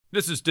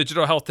This is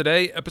Digital Health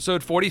Today,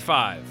 episode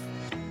 45.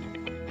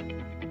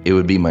 It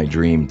would be my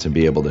dream to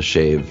be able to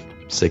shave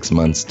 6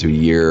 months to a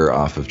year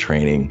off of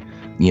training.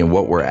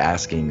 What we're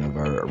asking of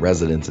our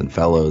residents and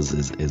fellows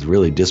is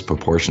really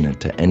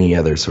disproportionate to any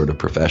other sort of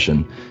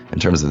profession in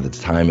terms of the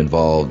time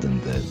involved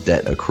and the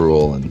debt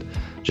accrual and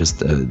just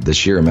the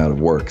sheer amount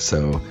of work.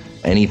 So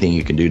anything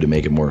you can do to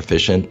make it more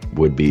efficient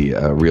would be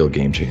a real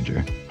game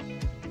changer.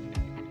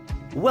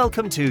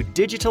 Welcome to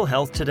Digital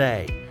Health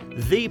Today,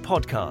 the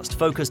podcast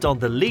focused on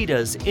the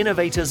leaders,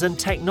 innovators, and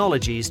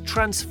technologies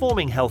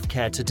transforming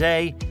healthcare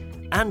today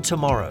and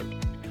tomorrow.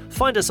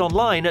 Find us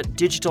online at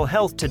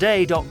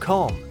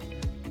digitalhealthtoday.com.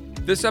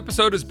 This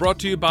episode is brought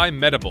to you by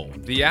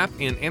Medable, the app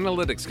and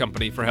analytics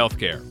company for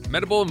healthcare.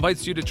 Medable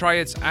invites you to try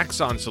its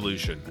Axon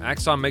solution.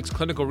 Axon makes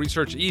clinical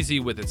research easy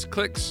with its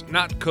clicks,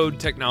 not code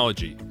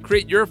technology.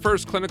 Create your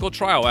first clinical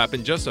trial app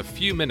in just a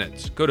few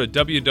minutes. Go to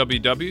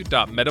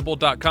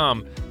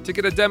www.medable.com to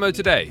get a demo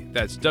today.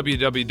 That's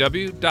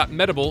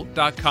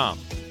www.medable.com.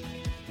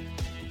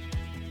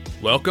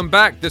 Welcome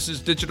back. This is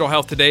Digital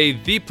Health Today,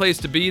 the place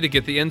to be to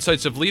get the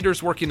insights of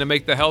leaders working to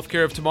make the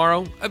healthcare of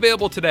tomorrow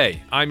available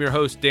today. I'm your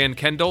host, Dan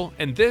Kendall,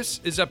 and this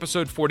is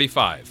episode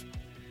 45.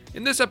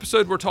 In this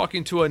episode, we're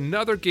talking to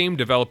another game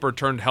developer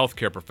turned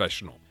healthcare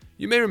professional.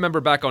 You may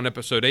remember back on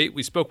episode 8,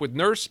 we spoke with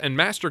nurse and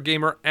master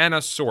gamer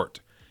Anna Sort.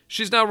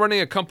 She's now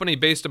running a company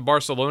based in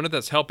Barcelona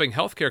that's helping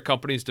healthcare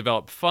companies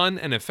develop fun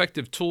and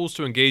effective tools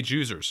to engage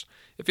users.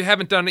 If you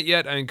haven't done it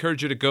yet, I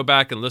encourage you to go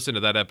back and listen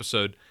to that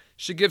episode.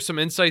 She gives some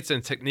insights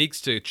and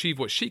techniques to achieve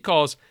what she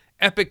calls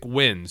epic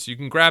wins. You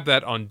can grab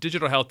that on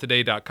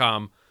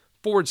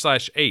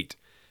digitalhealthtoday.com/8.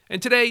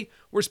 And today,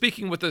 we're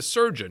speaking with a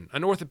surgeon,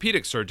 an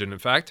orthopedic surgeon, in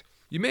fact.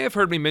 You may have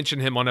heard me mention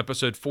him on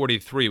episode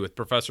 43 with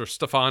Professor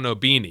Stefano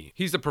Bini.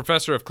 He's the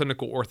professor of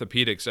clinical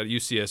orthopedics at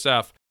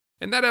UCSF.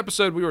 In that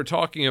episode, we were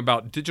talking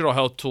about digital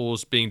health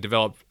tools being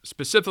developed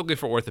specifically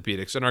for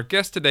orthopedics, and our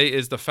guest today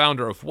is the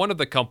founder of one of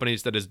the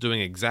companies that is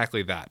doing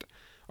exactly that.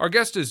 Our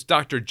guest is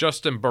Dr.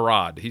 Justin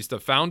Barad. He's the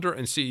founder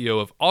and CEO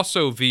of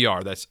Osso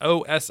VR. That's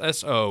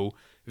OSSO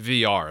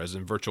VR, as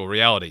in virtual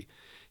reality.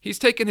 He's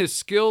taken his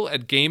skill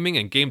at gaming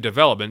and game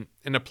development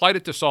and applied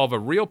it to solve a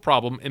real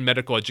problem in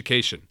medical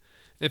education.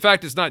 In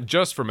fact, it's not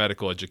just for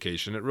medical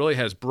education. It really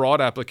has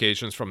broad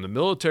applications from the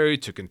military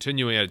to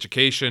continuing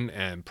education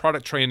and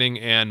product training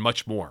and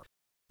much more.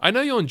 I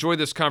know you'll enjoy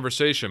this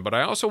conversation, but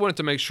I also wanted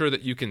to make sure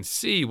that you can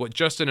see what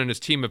Justin and his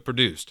team have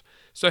produced.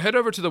 So head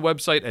over to the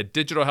website at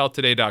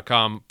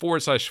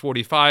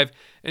digitalhealthtoday.com/45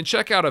 and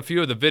check out a few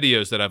of the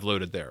videos that I've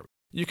loaded there.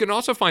 You can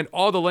also find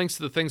all the links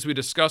to the things we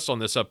discussed on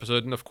this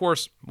episode. And of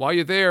course, while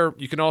you're there,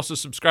 you can also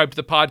subscribe to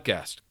the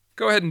podcast.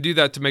 Go ahead and do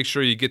that to make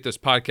sure you get this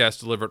podcast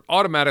delivered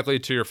automatically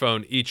to your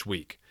phone each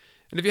week.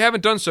 And if you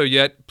haven't done so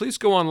yet, please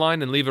go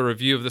online and leave a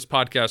review of this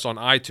podcast on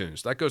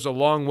iTunes. That goes a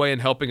long way in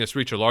helping us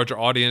reach a larger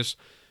audience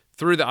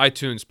through the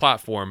iTunes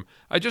platform.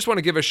 I just want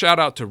to give a shout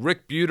out to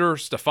Rick Buter,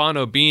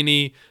 Stefano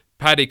Bini,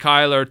 Patty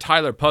Kyler,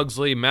 Tyler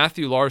Pugsley,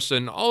 Matthew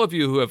Larson, all of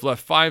you who have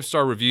left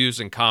 5-star reviews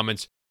and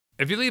comments.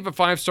 If you leave a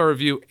 5-star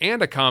review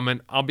and a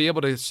comment, I'll be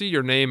able to see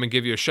your name and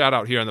give you a shout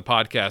out here on the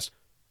podcast.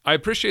 I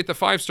appreciate the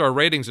 5-star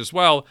ratings as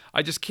well.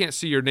 I just can't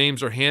see your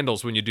names or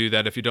handles when you do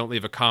that if you don't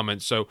leave a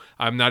comment, so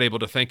I'm not able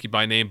to thank you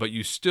by name, but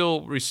you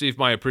still receive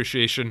my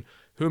appreciation,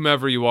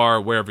 whomever you are,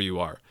 wherever you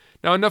are.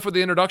 Now, enough with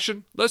the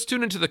introduction. Let's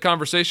tune into the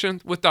conversation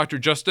with Dr.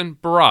 Justin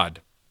Barad.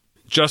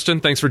 Justin,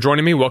 thanks for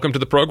joining me. Welcome to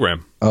the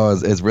program. Oh,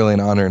 it's really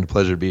an honor and a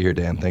pleasure to be here,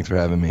 Dan. Thanks for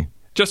having me.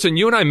 Justin,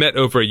 you and I met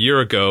over a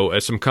year ago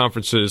at some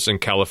conferences in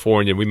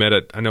California. We met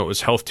at, I know it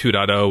was Health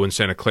 2.0 in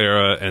Santa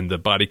Clara and the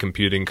Body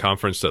Computing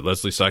Conference that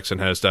Leslie Saxon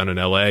has down in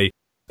LA.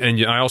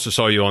 And I also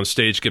saw you on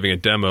stage giving a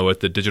demo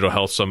at the Digital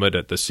Health Summit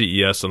at the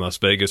CES in Las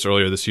Vegas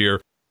earlier this year.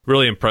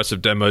 Really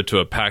impressive demo to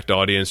a packed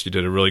audience. You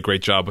did a really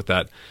great job with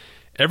that.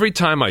 Every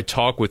time I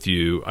talk with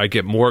you, I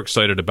get more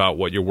excited about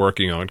what you're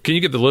working on. Can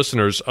you give the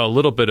listeners a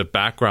little bit of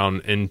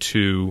background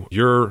into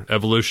your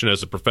evolution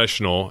as a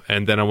professional?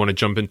 And then I want to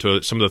jump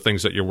into some of the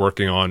things that you're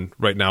working on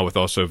right now with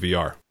Osso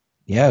VR.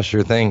 Yeah,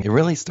 sure thing. It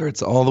really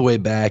starts all the way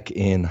back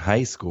in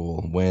high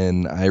school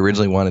when I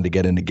originally wanted to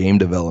get into game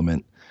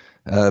development.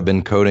 I've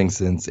been coding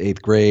since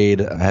 8th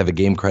grade. I have a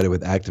game credit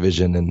with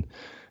Activision, and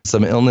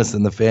some illness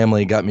in the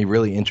family got me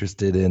really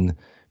interested in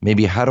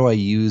maybe how do I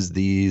use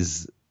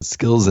these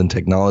skills and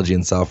technology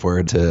and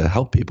software to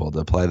help people, to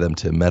apply them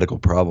to medical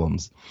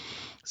problems.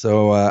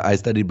 So I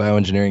studied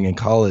bioengineering in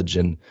college,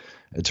 and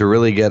to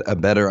really get a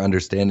better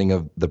understanding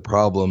of the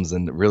problems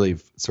and really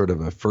sort of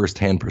a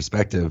firsthand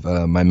perspective,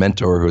 my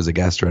mentor, who was a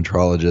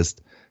gastroenterologist,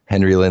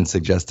 Henry Lin,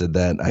 suggested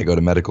that I go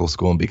to medical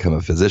school and become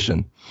a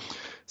physician.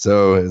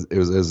 So it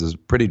was a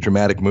pretty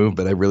dramatic move,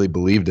 but I really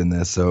believed in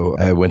this. So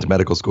I went to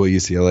medical school at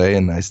UCLA,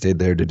 and I stayed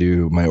there to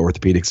do my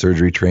orthopedic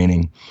surgery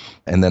training.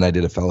 And then I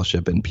did a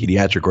fellowship in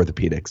pediatric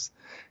orthopedics.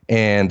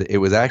 And it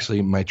was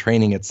actually my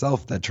training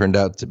itself that turned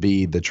out to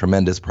be the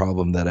tremendous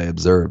problem that I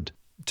observed.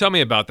 Tell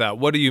me about that.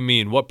 What do you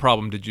mean? What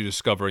problem did you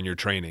discover in your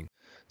training?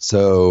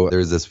 So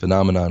there's this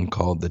phenomenon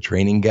called the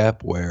training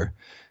gap, where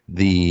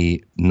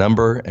the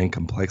number and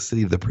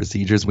complexity of the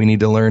procedures we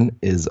need to learn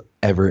is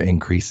ever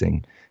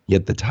increasing.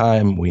 Yet the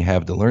time we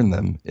have to learn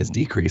them is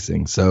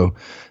decreasing. So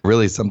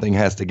really something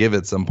has to give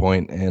at some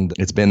point. And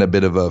it's been a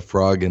bit of a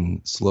frog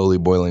in slowly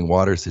boiling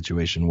water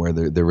situation where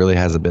there really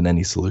hasn't been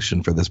any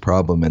solution for this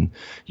problem. And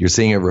you're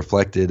seeing it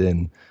reflected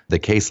in the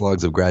case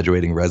logs of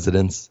graduating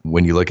residents.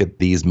 When you look at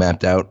these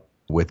mapped out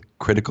with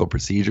critical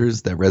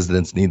procedures that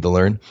residents need to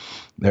learn,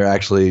 they're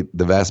actually,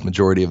 the vast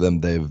majority of them,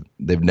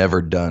 they've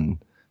never done.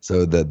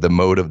 So the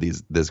mode of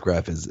this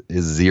graph is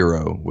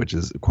 0, which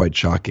is quite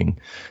shocking.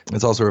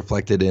 It's also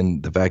reflected in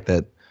the fact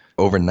that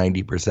over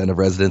 90% of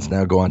residents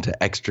now go on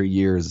to extra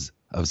years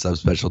of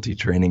subspecialty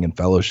training and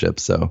fellowship.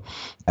 So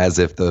as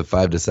if the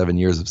 5 to 7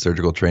 years of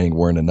surgical training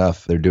weren't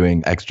enough, they're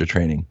doing extra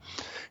training.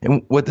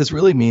 And what this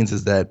really means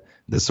is that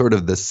the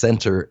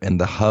center and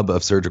the hub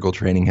of surgical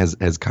training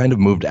has kind of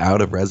moved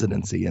out of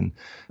residency. And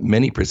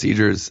many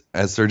procedures,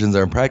 as surgeons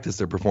are in practice,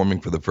 they're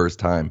performing for the first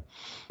time.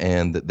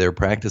 And they're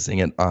practicing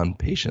it on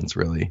patients,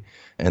 really.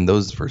 And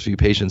those first few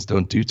patients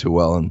don't do too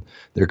well. And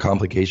their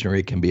complication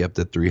rate can be up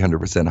to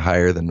 300%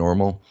 higher than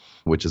normal,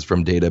 which is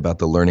from data about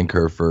the learning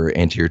curve for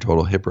anterior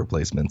total hip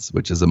replacements,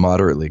 which is a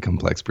moderately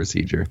complex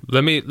procedure.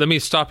 Let me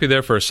stop you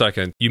there for a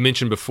second. You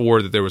mentioned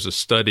before that there was a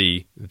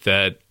study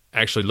that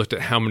actually looked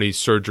at how many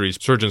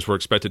surgeries surgeons were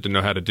expected to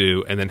know how to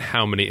do and then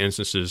how many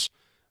instances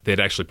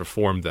they'd actually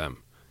performed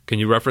them. Can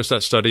you reference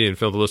that study and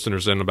fill the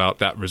listeners in about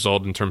that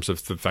result in terms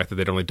of the fact that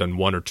they'd only done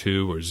 1 or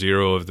 2 or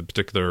 0 of the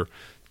particular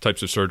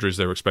types of surgeries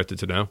they were expected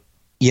to know?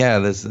 Yeah,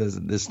 this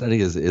study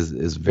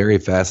is very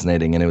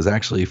fascinating, and it was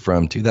actually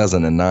from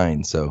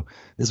 2009. So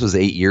this was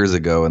 8 years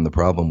ago, and the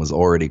problem was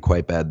already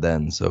quite bad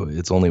then. So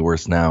it's only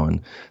worse now.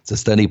 And it's a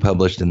study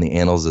published in the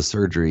Annals of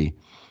Surgery.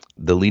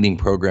 The leading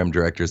program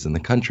directors in the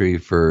country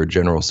for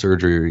general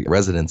surgery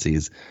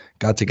residencies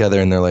got together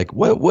and they're like,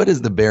 what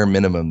is the bare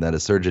minimum that a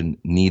surgeon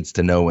needs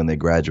to know when they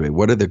graduate?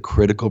 What are the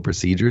critical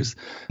procedures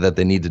that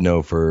they need to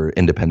know for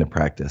independent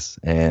practice?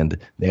 And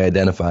they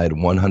identified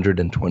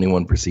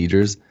 121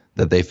 procedures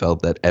that they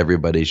felt that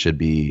everybody should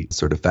be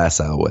sort of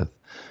facile with.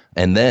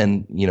 And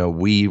then,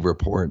 we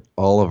report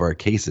all of our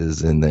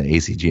cases in the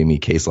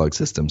ACGME case log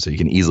system, so you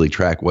can easily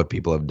track what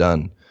people have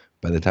done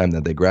by the time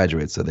that they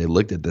graduate. So they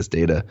looked at this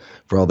data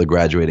for all the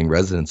graduating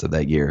residents of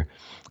that year.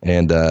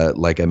 And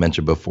like I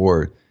mentioned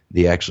before,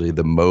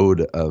 the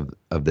mode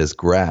of this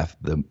graph,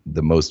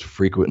 the most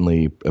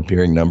frequently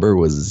appearing number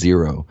was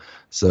 0.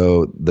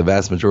 So the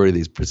vast majority of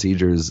these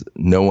procedures,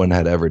 no one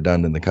had ever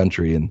done in the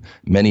country. And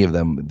many of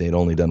them, they'd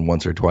only done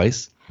once or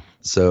twice.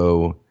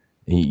 So,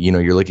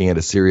 you're looking at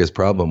a serious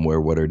problem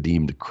where what are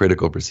deemed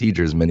critical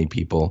procedures, many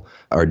people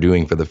are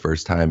doing for the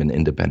first time in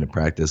independent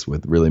practice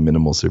with really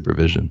minimal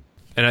supervision.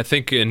 And I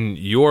think in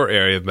your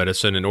area of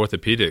medicine, in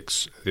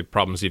orthopedics, the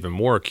problem's even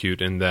more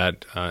acute in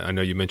that I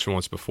know you mentioned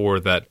once before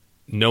that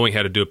knowing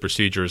how to do a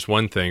procedure is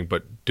one thing,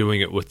 but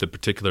doing it with the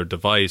particular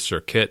device or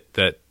kit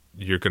that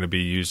you're going to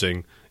be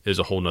using is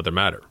a whole nother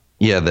matter.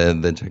 Yeah,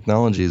 the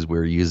technologies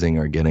we're using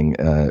are getting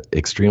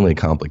extremely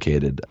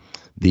complicated.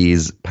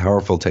 These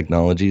powerful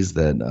technologies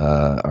that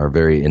are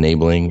very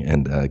enabling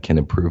and can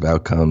improve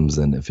outcomes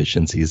and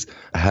efficiencies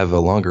have a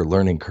longer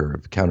learning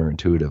curve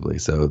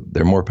counterintuitively. So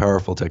they're more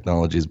powerful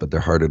technologies, but they're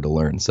harder to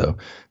learn. So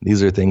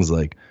these are things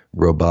like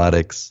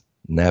robotics,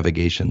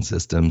 navigation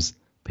systems,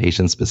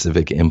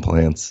 patient-specific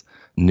implants,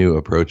 new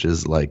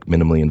approaches like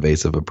minimally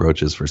invasive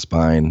approaches for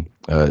spine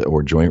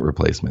or joint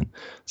replacement.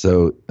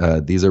 So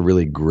these are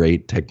really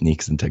great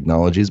techniques and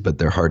technologies, but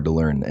they're hard to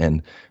learn.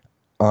 And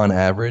on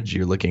average,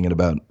 you're looking at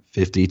about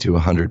 50 to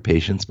 100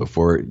 patients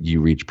before you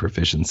reach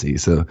proficiency.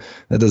 So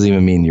that doesn't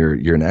even mean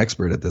you're an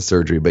expert at the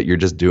surgery, but you're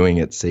just doing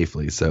it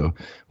safely. So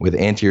with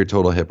anterior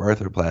total hip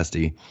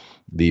arthroplasty,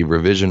 the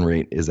revision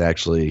rate is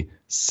actually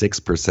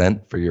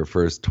 6% for your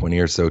first 20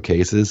 or so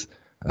cases,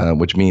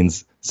 which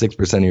means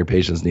 6% of your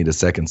patients need a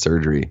second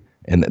surgery.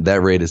 And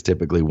that rate is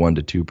typically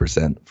 1% to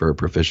 2% for a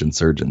proficient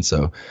surgeon.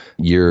 So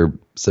you're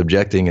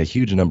subjecting a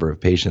huge number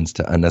of patients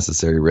to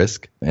unnecessary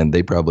risk, and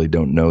they probably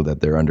don't know that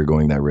they're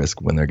undergoing that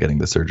risk when they're getting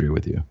the surgery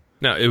with you.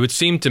 Now, it would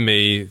seem to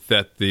me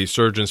that the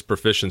surgeon's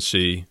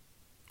proficiency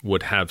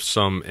would have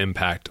some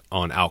impact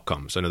on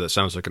outcomes. I know that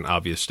sounds like an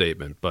obvious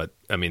statement, but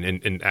I mean,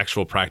 in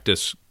actual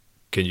practice,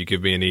 can you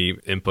give me any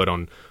input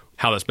on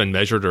how that's been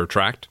measured or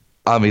tracked?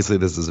 Obviously,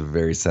 this is a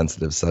very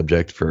sensitive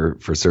subject for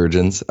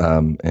surgeons,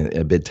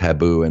 a bit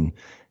taboo, and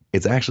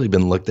it's actually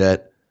been looked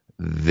at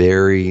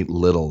very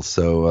little.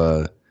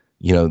 So,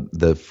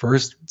 the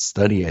first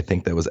study I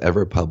think that was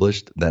ever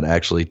published that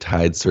actually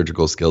tied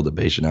surgical skill to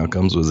patient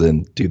outcomes was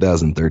in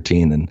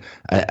 2013, and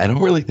I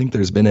don't really think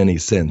there's been any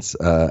since,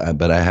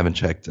 but I haven't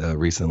checked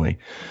recently.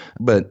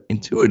 But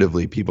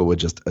intuitively, people would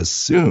just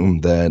assume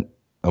that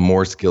a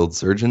more skilled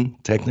surgeon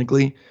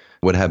technically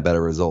would have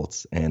better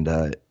results,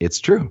 and it's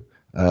true.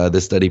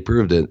 This study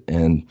proved it,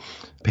 and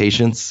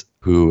patients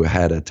who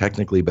had a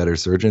technically better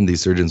surgeon.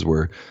 These surgeons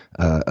were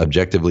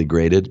objectively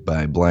graded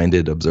by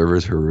blinded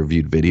observers who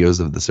reviewed videos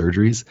of the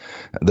surgeries.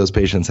 Those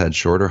patients had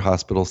shorter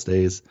hospital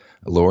stays,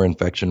 lower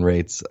infection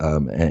rates,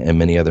 and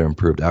many other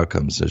improved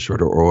outcomes, so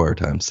shorter OR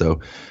time. So,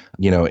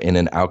 in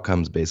an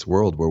outcomes-based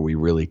world where we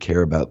really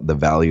care about the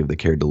value of the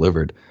care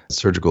delivered,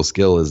 surgical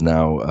skill is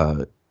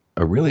now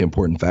a really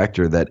important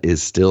factor that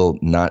is still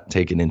not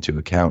taken into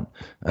account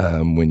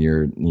when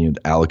you're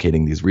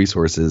allocating these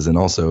resources. And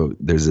also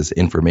there's this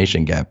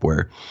information gap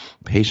where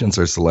patients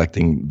are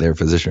selecting their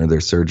physician or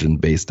their surgeon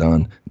based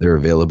on their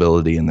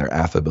availability and their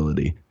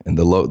affability. And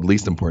the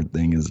least important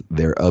thing is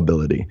their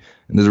ability.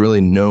 And there's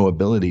really no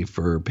ability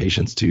for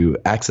patients to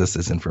access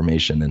this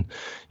information. And,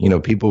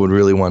 people would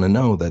really want to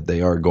know that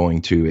they are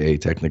going to a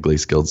technically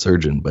skilled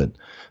surgeon, but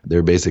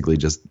they're basically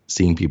just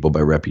seeing people by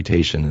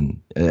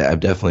reputation. And I've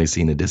definitely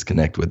seen a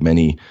disconnect with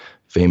many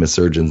famous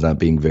surgeons not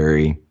being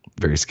very,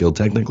 very skilled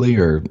technically,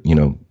 or,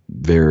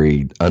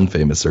 very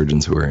unfamous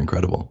surgeons who are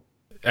incredible.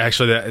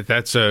 Actually,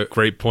 that's a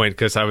great point,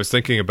 because I was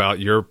thinking about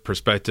your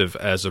perspective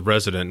as a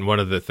resident. And one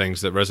of the things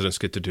that residents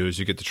get to do is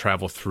you get to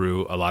travel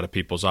through a lot of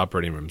people's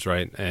operating rooms,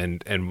 right?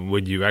 And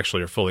when you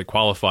actually are fully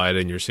qualified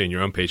and you're seeing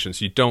your own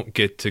patients, you don't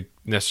get to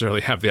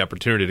necessarily have the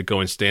opportunity to go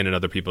and stand in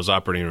other people's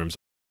operating rooms.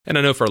 And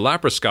I know for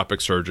laparoscopic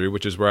surgery,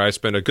 which is where I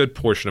spent a good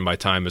portion of my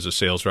time as a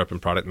sales rep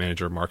and product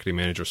manager, marketing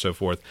manager, so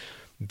forth,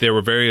 there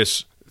were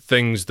various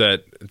things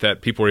that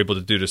people were able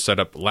to do to set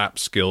up lap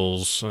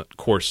skills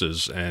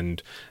courses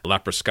and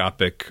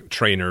laparoscopic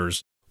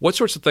trainers. What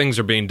sorts of things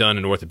are being done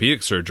in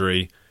orthopedic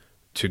surgery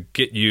to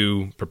get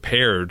you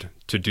prepared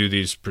to do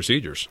these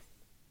procedures?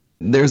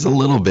 There's a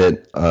little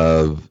bit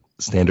of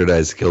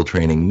standardized skill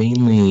training.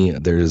 Mainly,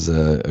 there's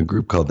a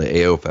group called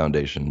the AO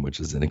Foundation, which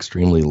is an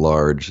extremely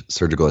large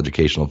surgical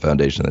educational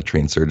foundation that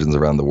trains surgeons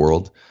around the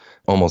world.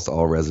 Almost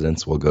all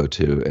residents will go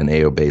to an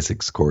AO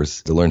Basics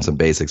course to learn some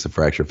basics of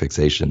fracture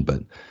fixation,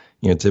 but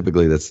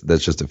typically that's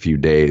just a few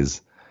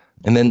days.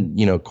 And then,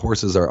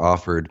 courses are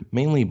offered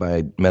mainly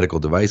by medical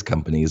device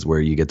companies where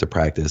you get to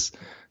practice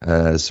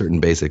certain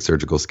basic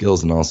surgical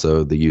skills and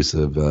also the use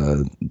of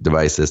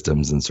device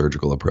systems and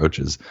surgical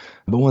approaches.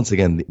 But once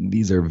again,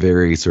 these are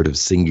very sort of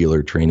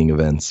singular training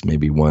events,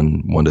 maybe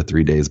one to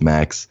 3 days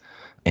max.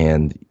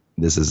 And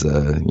this is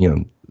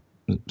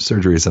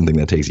surgery is something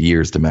that takes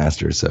years to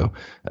master. So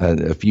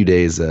a few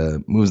days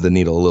moves the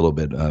needle a little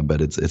bit,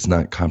 but it's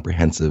not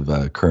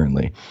comprehensive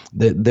currently.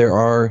 There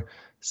are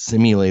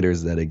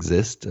simulators that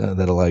exist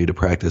that allow you to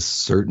practice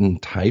certain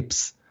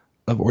types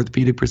of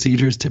orthopedic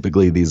procedures.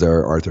 Typically, these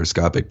are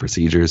arthroscopic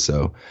procedures,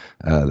 so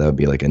that would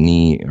be like a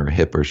knee or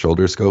hip or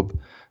shoulder scope.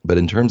 But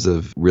in terms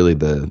of really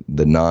the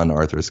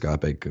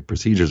non-arthroscopic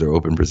procedures or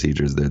open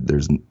procedures,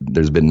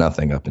 there's been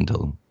nothing up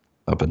until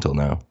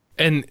now.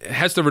 And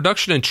has the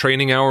reduction in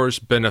training hours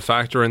been a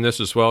factor in this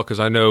as well?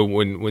 Because I know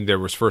when there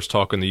was first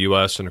talk in the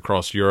U.S. and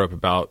across Europe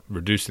about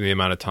reducing the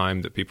amount of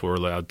time that people were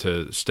allowed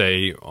to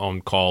stay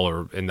on call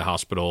or in the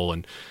hospital,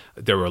 and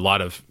there were a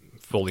lot of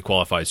fully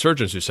qualified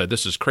surgeons who said,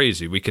 this is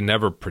crazy. We can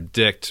never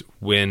predict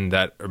when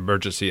that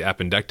emergency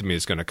appendectomy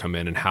is going to come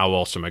in, and how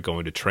else am I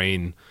going to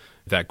train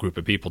that group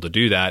of people to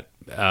do that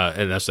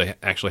unless they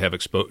actually have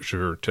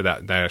exposure to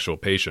that actual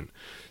patient.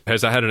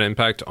 Has that had an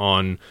impact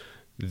on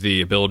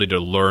the ability to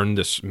learn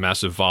this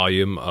massive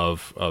volume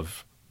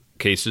of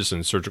cases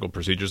and surgical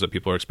procedures that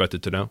people are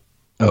expected to know?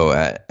 Oh,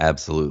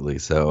 absolutely.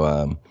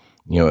 So,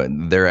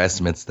 there are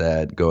estimates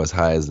that go as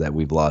high as that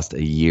we've lost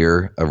a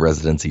year of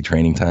residency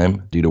training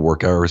time due to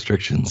work hour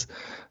restrictions.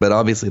 But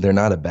obviously, they're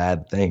not a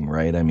bad thing,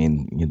 right? I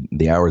mean,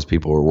 the hours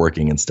people were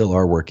working and still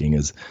are working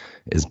is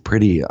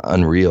pretty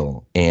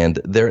unreal.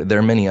 And there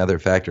are many other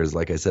factors.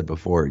 Like I said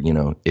before,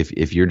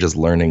 if you're just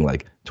learning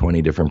like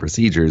 20 different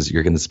procedures,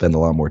 you're going to spend a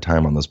lot more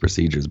time on those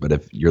procedures. But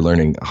if you're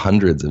learning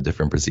hundreds of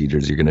different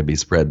procedures, you're going to be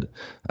spread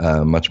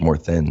much more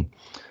thin.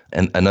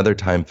 And another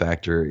time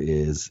factor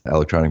is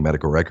electronic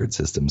medical record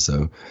systems.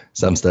 So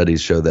some studies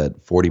show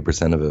that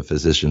 40% of a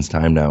physician's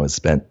time now is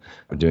spent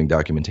doing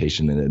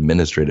documentation and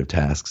administrative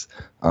tasks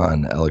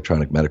on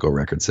electronic medical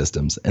record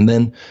systems. And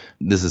then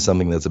this is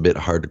something that's a bit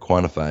hard to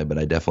quantify, but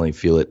I definitely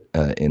feel it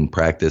in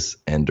practice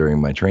and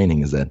during my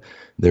training, is that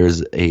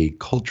there's a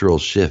cultural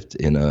shift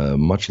in a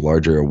much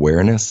larger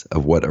awareness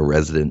of what a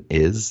resident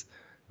is,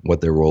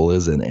 what their role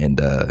is, and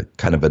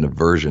kind of an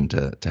aversion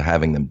to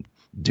having them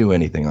do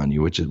anything on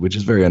you, which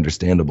is very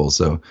understandable.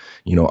 So,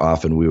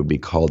 often we would be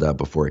called out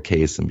before a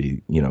case and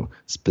be,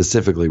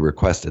 specifically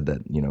requested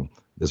that,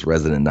 this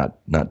resident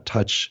not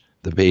touch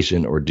the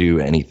patient or do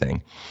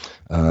anything.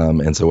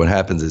 And so what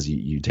happens is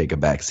you take a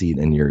back seat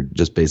and you're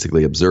just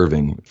basically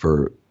observing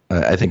for,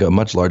 I think, a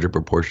much larger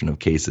proportion of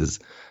cases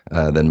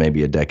than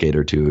maybe a decade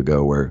or two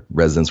ago, where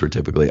residents were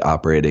typically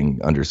operating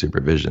under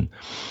supervision.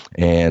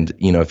 And,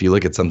 if you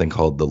look at something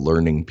called the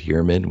learning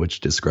pyramid,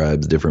 which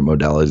describes different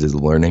modalities of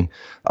learning,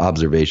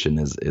 observation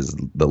is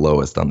the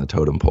lowest on the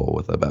totem pole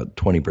with about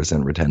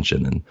 20%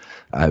 retention. And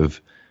I've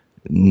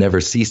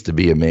never ceased to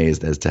be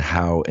amazed as to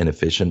how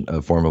inefficient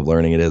a form of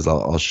learning it is.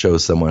 I'll show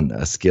someone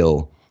a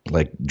skill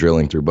like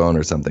drilling through bone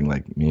or something,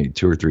 like maybe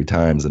 2 or 3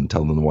 times, and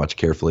tell them to watch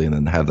carefully and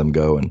then have them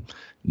go and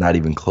not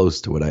even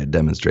close to what I had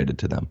demonstrated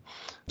to them.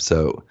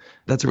 So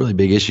that's a really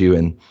big issue.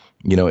 And,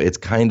 it's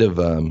kind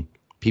of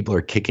people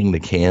are kicking the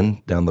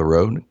can down the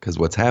road, because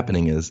what's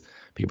happening is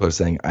people are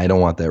saying, I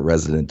don't want that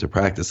resident to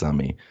practice on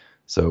me.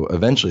 So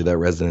eventually that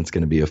resident's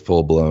going to be a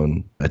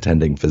full-blown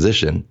attending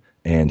physician,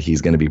 and he's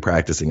going to be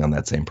practicing on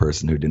that same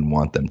person who didn't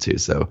want them to.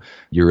 So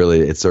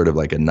it's sort of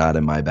like a not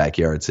in my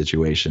backyard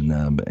situation.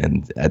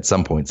 And at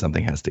some point,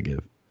 something has to give.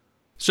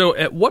 So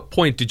at what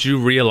point did you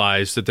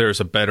realize that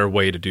there's a better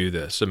way to do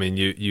this? I mean,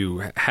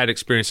 you had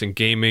experience in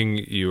gaming,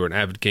 you were an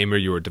avid gamer,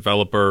 you were a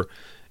developer,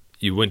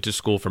 you went to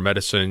school for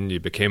medicine, you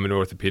became an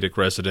orthopedic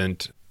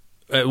resident.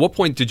 At what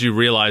point did you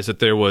realize that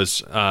there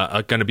was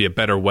going to be a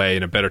better way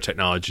and a better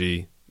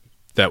technology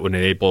that would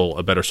enable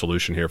a better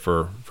solution here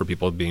for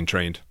people being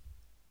trained?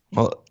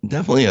 Well,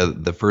 definitely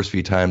the first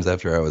few times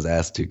after I was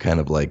asked to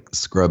kind of like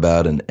scrub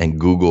out and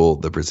Google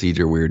the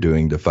procedure we were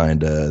doing to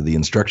find the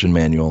instruction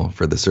manual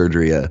for the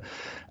surgery,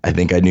 I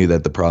think I knew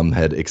that the problem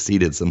had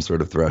exceeded some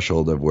sort of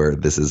threshold of where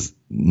this is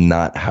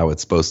not how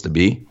it's supposed to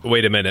be.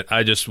 Wait a minute.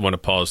 I just want to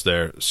pause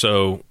there.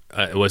 So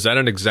was that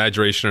an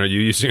exaggeration? Are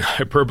you using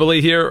hyperbole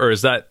here, or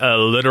is that a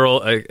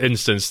literal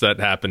instance that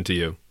happened to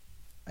you?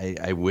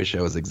 I wish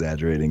I was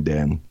exaggerating,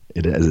 Dan.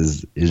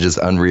 It's just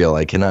unreal.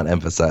 I cannot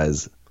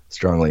emphasize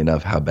strongly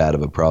enough how bad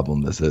of a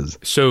problem this is.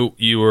 So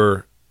you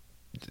were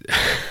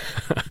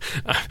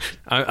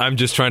I'm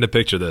just trying to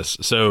picture this.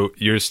 So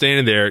you're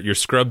standing there, you're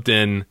scrubbed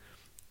in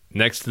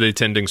next to the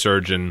attending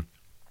surgeon,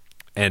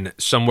 and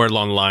somewhere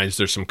along the lines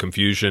there's some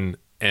confusion,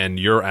 and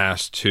you're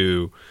asked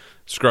to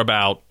scrub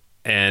out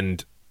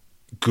and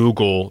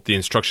Google the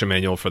instruction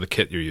manual for the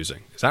kit you're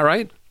using. Is that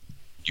right?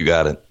 You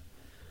got it.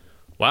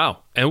 Wow.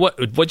 And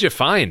what'd you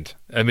find?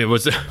 I mean, were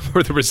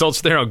the results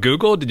there on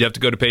Google? Did you have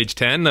to go to page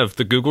 10 of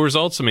the Google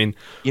results? I mean,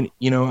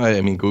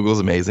 Google's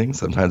amazing.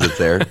 Sometimes it's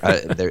there.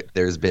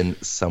 There's been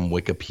some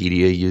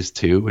Wikipedia use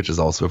too, which is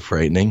also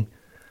frightening.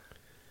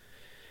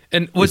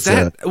 And was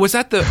that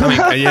the? I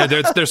mean, yeah,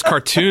 there's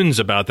cartoons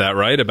about that,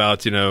 right?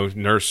 About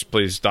nurse,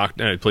 please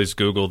please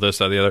Google this,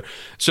 that, the other.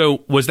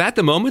 So was that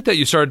the moment that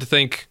you started to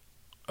think,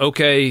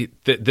 okay,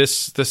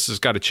 this has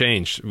got to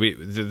change. We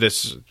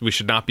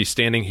should not be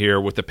standing here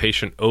with the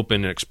patient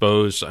open and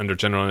exposed under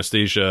general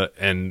anesthesia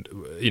and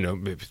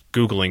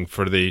Googling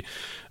for the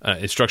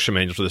instruction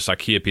manuals for this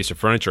IKEA piece of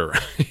furniture.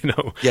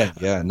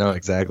 Yeah, no,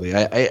 exactly.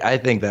 I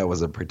think that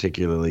was a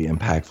particularly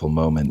impactful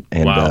moment,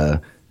 and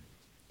wow.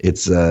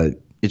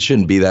 It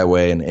shouldn't be that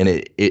way, and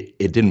it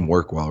didn't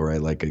work well,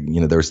 right? Like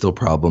there were still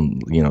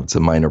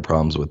some minor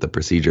problems with the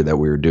procedure that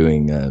we were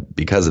doing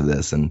because of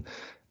this, and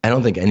I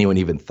don't think anyone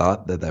even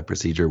thought that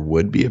procedure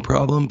would be a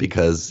problem,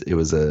 because it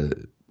was a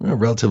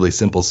relatively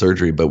simple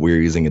surgery, but we were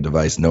using a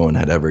device no one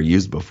had ever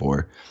used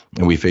before.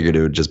 And we figured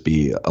it would just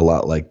be a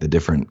lot like the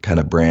different kind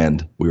of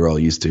brand we were all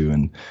used to,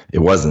 and it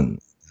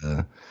wasn't.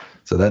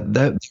 So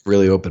that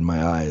really opened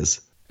my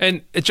eyes.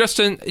 And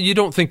Justin, you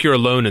don't think you're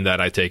alone in that,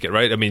 I take it,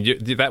 right? I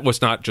mean, that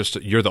was not just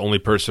you're the only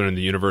person in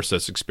the universe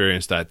that's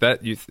experienced that.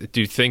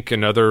 Do you think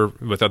with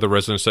other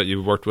residents that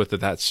you've worked with,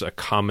 that's a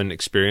common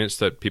experience,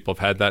 that people have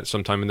had that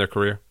sometime in their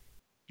career?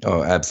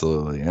 Oh,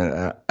 absolutely.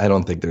 I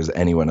don't think there's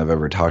anyone I've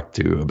ever talked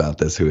to about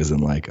this who isn't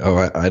like,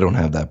 oh, I don't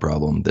have that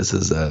problem. This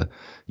is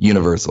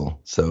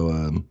universal.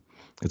 So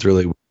it's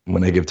really,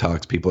 when I give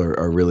talks, people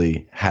are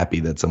really happy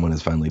that someone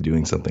is finally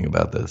doing something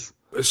about this.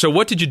 So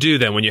what did you do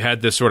then when you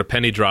had this sort of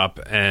penny drop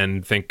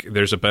and think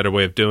there's a better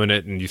way of doing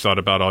it, and you thought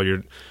about all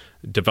your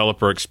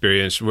developer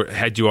experience?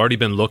 Had you already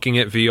been looking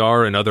at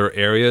VR in other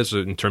areas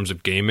in terms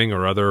of gaming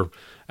or other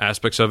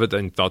aspects of it,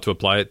 and thought to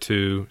apply it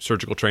to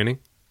surgical training?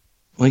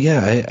 Well,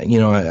 yeah,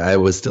 I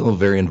was still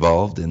very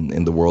involved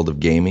in the world of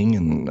gaming,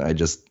 and I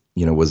just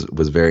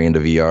was very into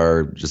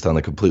VR just on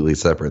a completely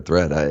separate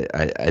thread.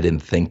 I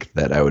didn't think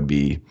that I would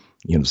be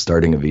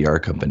starting a VR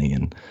company.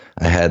 And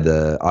I had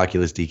the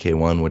Oculus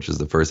DK1, which is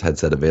the first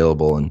headset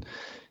available. And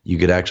you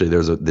could actually,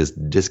 this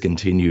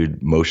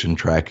discontinued motion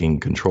tracking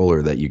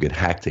controller that you could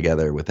hack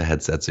together with the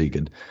headset, so you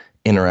could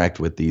interact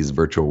with these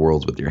virtual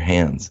worlds with your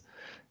hands.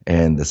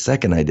 And the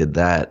second I did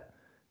that,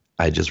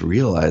 I just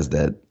realized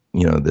that,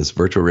 this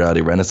virtual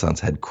reality renaissance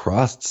had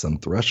crossed some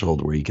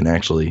threshold where you can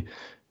actually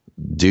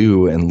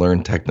do and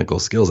learn technical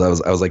skills. I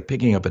was like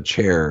picking up a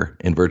chair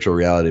in virtual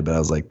reality, but I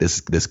was like,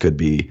 this could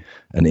be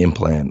an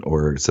implant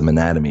or some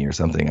anatomy or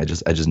something. I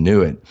just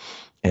knew it.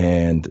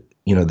 And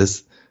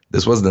this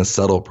wasn't a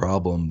subtle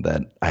problem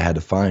that I had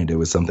to find. It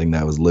was something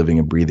that I was living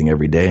and breathing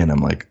every day. And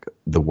I'm like,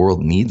 the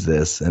world needs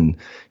this. And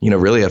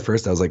really at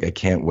first I was like, I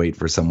can't wait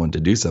for someone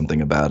to do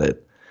something about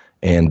it.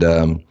 And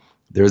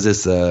there's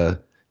this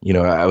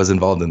I was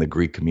involved in the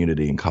Greek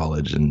community in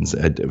college, and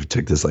I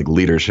took this like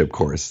leadership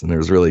course, and there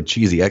was a really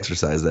cheesy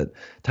exercise that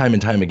time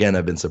and time again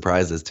I've been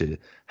surprised as to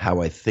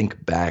how I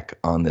think back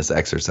on this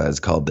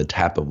exercise called the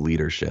tap of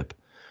leadership,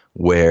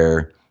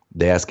 where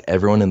they ask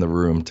everyone in the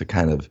room to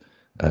kind of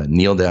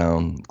kneel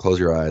down, close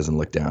your eyes, and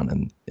look down.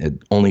 And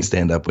it only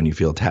stand up when you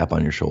feel a tap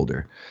on your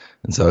shoulder.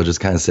 And so I was just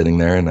kind of sitting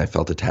there, and I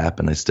felt a tap,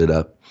 and I stood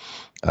up.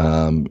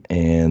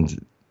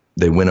 And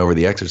they went over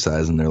the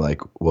exercise, and they're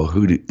like, well,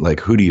 who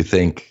do you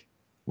think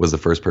was the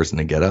first person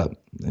to get up?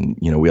 And,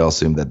 we all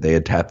assumed that they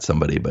had tapped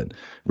somebody, but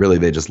really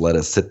they just let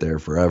us sit there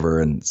forever.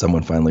 And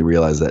someone finally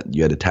realized that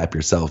you had to tap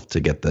yourself to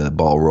get the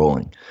ball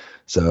rolling.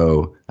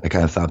 So I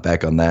kind of thought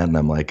back on that, and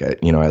I'm like, I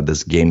had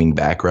this gaming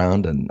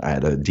background, and I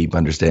had a deep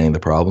understanding of the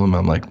problem.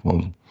 I'm like,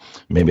 well,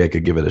 maybe I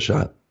could give it a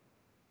shot.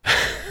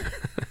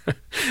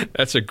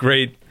 That's a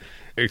great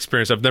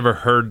experience. I've never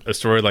heard a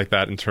story like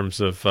that in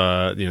terms of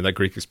that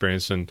Greek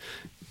experience and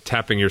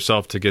tapping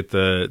yourself to get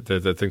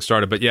the thing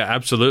started. But yeah,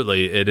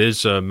 absolutely, it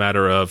is a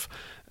matter of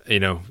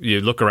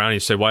you look around and you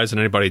say, why isn't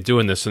anybody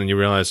doing this? And then you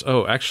realize,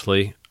 oh,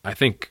 actually, I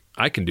think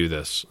I can do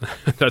this.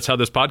 That's how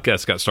this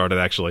podcast got started,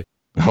 actually.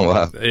 Oh,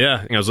 wow.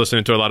 Yeah. I was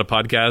listening to a lot of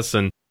podcasts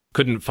and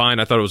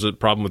I thought it was a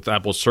problem with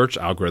Apple's search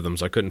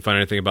algorithms. I couldn't find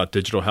anything about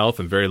digital health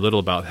and very little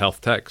about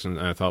health techs. And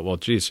I thought, well,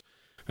 geez,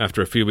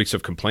 after a few weeks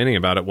of complaining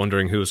about it,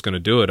 wondering who was going to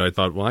do it, I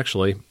thought, well,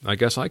 actually, I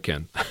guess I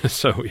can.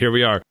 So here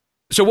we are.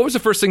 So what was the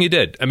first thing you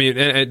did? I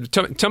mean,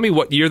 tell me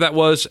what year that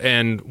was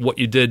and what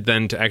you did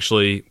then to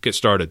actually get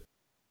started.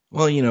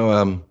 Well,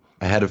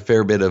 I had a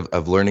fair bit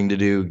of learning to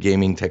do.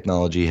 Gaming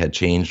technology had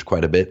changed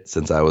quite a bit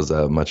since I was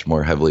much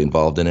more heavily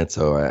involved in it.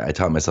 So I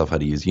taught myself how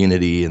to use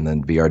Unity and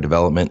then VR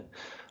development.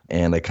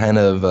 And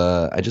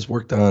I just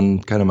worked on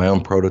kind of my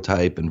own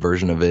prototype and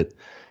version of it,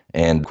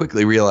 and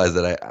quickly realized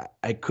that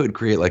I could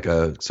create like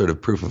a sort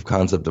of proof of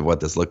concept of what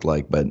this looked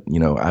like. But,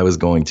 I was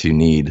going to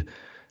need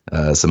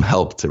some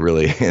help to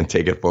really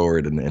take it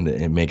forward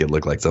and make it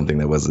look like something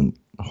that wasn't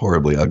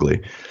horribly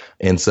ugly.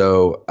 And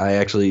so I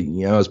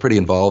actually, I was pretty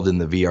involved in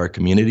the VR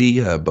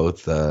community,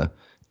 both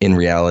in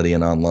reality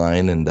and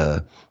online. And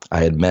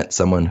I had met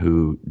someone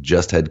who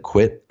just had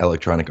quit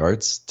Electronic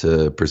Arts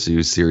to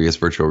pursue serious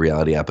virtual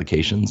reality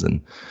applications.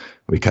 And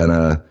we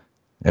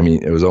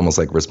it was almost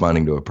like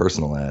responding to a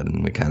personal ad.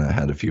 And we kind of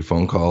had a few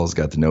phone calls,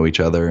 got to know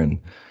each other,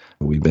 and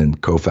we've been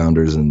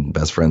co-founders and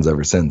best friends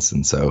ever since.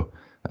 And so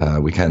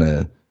we kind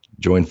of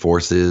joined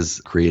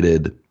forces,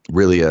 created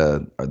really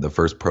the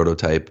first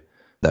prototype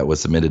that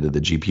was submitted to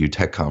the GPU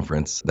Tech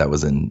Conference. That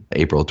was in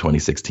April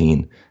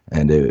 2016,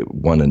 and it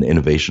won an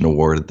innovation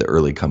award at the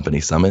Early Company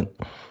Summit.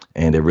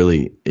 And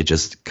it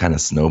just kind of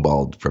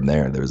snowballed from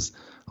there. There was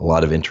a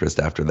lot of interest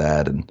after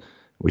that, and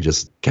we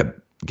just kept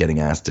getting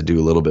asked to do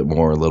a little bit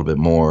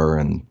more,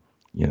 and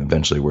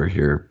eventually we're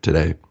here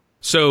today.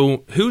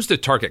 So who's the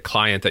target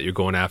client that you're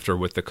going after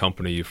with the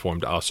company you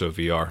formed, Also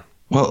VR?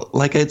 Well,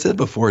 like I said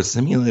before,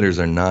 simulators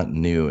are not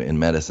new in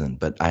medicine,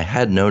 but I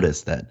had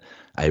noticed that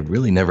I'd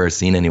really never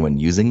seen anyone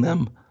using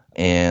them,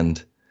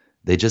 and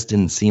they just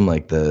didn't seem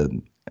like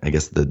the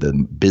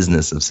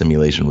business of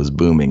simulation was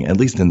booming, at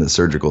least in the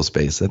surgical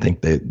space. I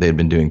think they'd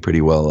been doing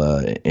pretty well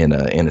in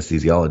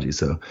anesthesiology.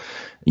 So,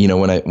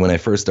 when I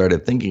first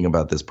started thinking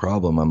about this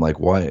problem, I'm like,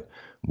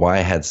 why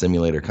had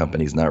simulator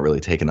companies not really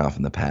taken off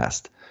in the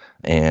past?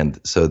 And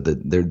so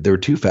there were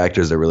two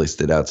factors that really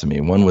stood out to me.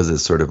 One was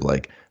this sort of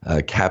like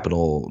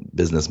capital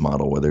business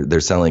model where they're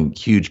selling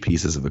huge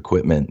pieces of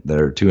equipment that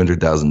are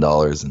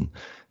 $200,000 and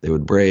they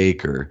would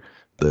break, or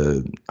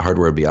the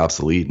hardware would be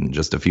obsolete in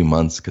just a few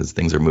months because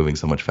things are moving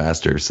so much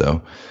faster.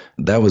 So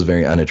that was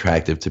very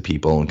unattractive to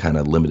people and kind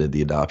of limited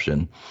the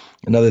adoption.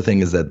 Another thing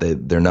is that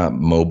they're not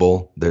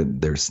mobile.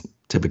 They're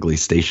typically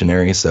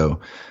stationary. So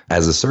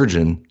as a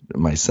surgeon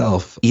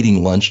myself,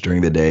 eating lunch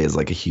during the day is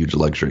like a huge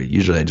luxury.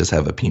 Usually I just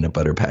have a peanut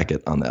butter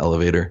packet on the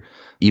elevator.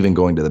 Even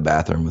going to the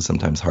bathroom was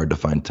sometimes hard to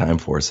find time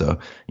for. So,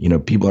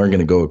 people aren't going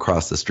to go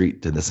across the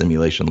street to the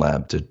simulation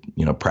lab to,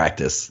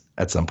 practice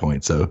at some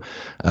point. So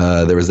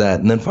there was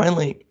that. And then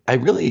finally,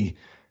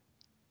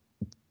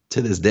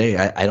 to this day,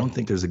 I don't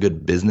think there's a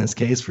good business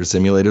case for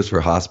simulators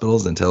for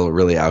hospitals until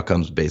really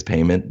outcomes-based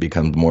payment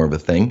becomes more of a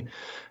thing.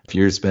 If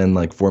you spend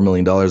like $4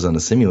 million on a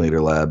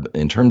simulator lab,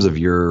 in terms of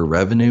your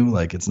revenue,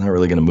 like it's not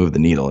really going to move the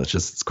needle.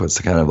 It's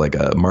kind of like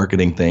a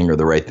marketing thing or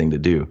the right thing to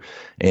do.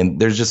 And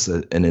there's just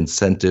an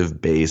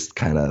incentive-based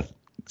kind of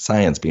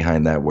science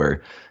behind that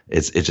where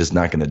it's just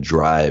not going to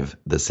drive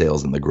the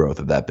sales and the growth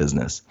of that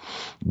business.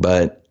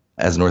 But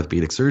as an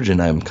orthopedic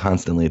surgeon, I'm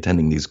constantly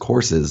attending these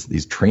courses,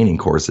 these training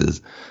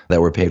courses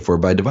that were paid for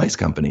by device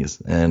companies.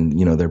 And,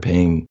 they're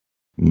paying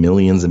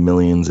millions and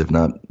millions, if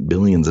not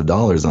billions of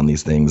dollars on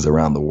these things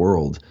around the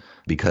world,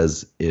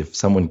 because if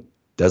someone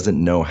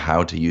doesn't know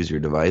how to use your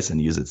device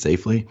and use it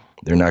safely,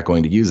 they're not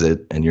going to use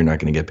it and you're not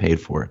going to get paid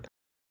for it.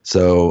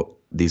 So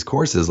these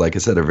courses, like I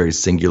said, are very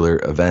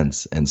singular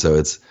events. And so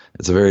it's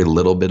a very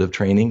little bit of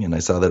training. And I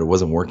saw that it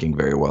wasn't working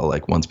very well.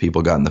 Like once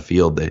people got in the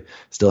field, they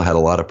still had a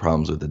lot of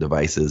problems with the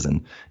devices,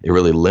 and it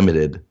really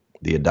limited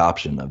the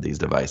adoption of these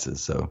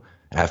devices. So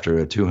after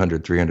a $200,000,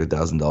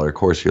 $300,000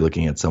 course, you're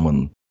looking at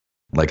someone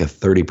like a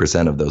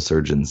 30% of those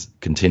surgeons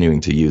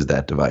continuing to use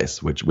that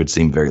device, which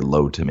seemed very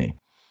low to me.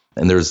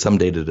 And there's some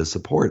data to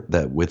support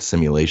that with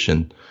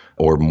simulation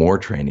or more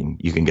training,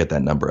 you can get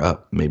that number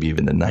up, maybe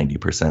even to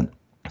 90%.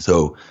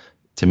 So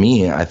to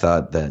me, I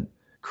thought that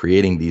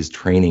creating these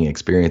training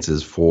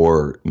experiences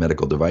for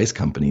medical device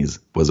companies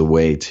was a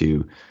way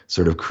to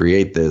sort of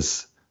create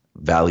this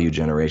value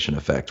generation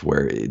effect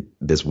where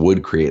this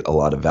would create a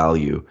lot of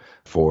value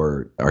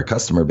for our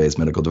customer base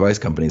medical device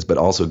companies, but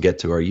also get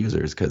to our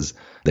users because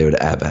they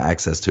would have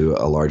access to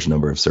a large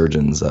number of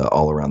surgeons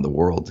all around the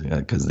world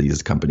because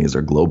these companies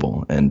are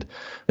global. And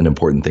an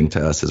important thing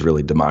to us is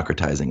really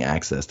democratizing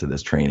access to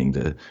this training,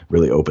 to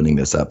really opening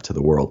this up to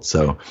the world.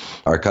 So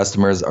our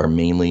customers are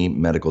mainly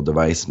medical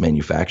device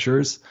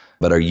manufacturers,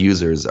 but our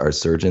users are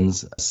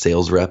surgeons,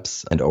 sales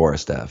reps, and OR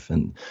staff.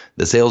 And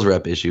the sales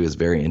rep issue is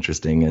very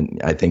interesting.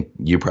 And I think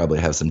you probably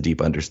have some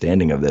deep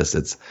understanding of this.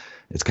 It's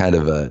kind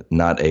of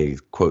not a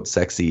quote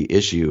sexy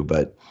issue,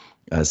 but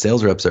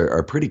sales reps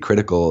are pretty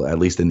critical, at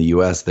least in the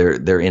US.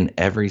 They're in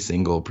every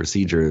single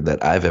procedure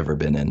that I've ever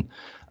been in.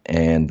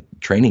 And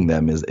training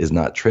them is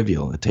not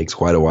trivial. It takes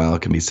quite a while.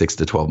 It can be 6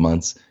 to 12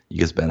 months. You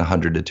can spend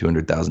 $100,000 to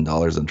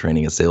 $200,000 on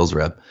training a sales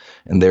rep.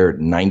 And there are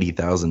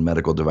 90,000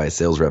 medical device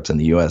sales reps in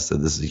the US. So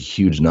this is a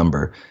huge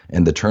number.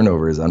 And the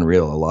turnover is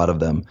unreal. A lot of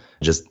them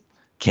just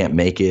can't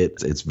make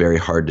it. It's very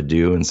hard to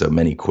do. And so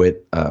many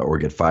quit or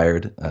get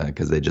fired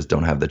because they just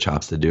don't have the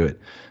chops to do it.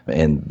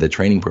 And the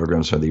training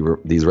programs for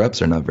these reps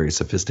are not very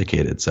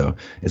sophisticated. So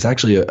it's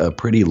actually a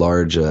pretty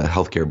large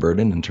healthcare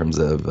burden in terms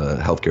of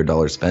healthcare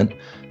dollars spent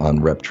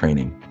on rep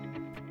training.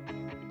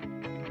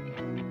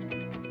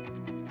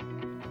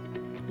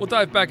 We'll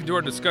dive back into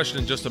our discussion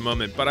in just a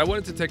moment, but I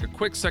wanted to take a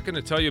quick second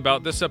to tell you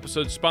about this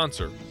episode's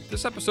sponsor.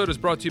 This episode is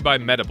brought to you by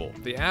Medable,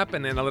 the app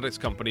and analytics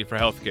company for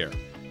healthcare.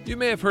 You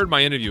may have heard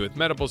my interview with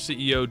Medable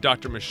CEO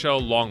Dr.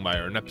 Michelle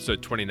Longmire in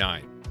episode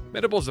 29.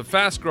 Medable is a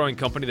fast-growing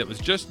company that was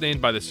just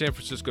named by the San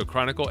Francisco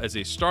Chronicle as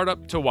a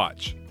startup to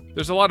watch.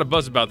 There's a lot of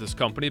buzz about this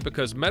company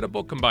because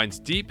Medable combines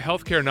deep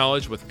healthcare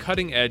knowledge with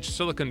cutting-edge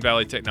Silicon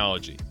Valley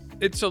technology.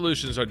 Its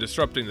solutions are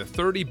disrupting the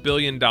 $30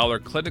 billion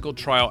clinical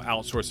trial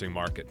outsourcing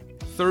market.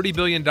 $30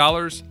 billion?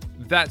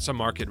 That's a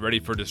market ready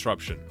for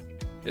disruption.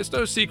 It's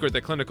no secret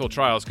that clinical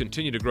trials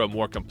continue to grow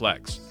more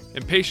complex,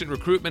 and patient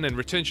recruitment and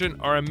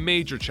retention are a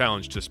major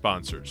challenge to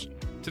sponsors.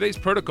 Today's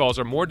protocols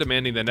are more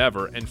demanding than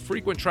ever, and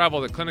frequent travel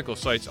to clinical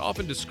sites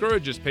often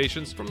discourages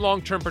patients from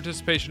long-term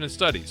participation in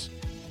studies.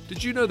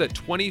 Did you know that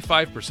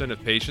 25%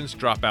 of patients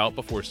drop out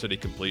before study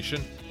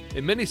completion?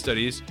 In many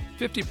studies,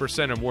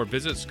 50% or more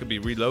visits could be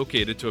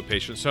relocated to a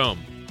patient's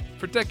home.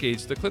 For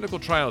decades, the clinical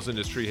trials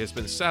industry has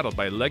been saddled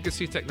by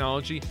legacy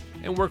technology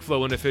and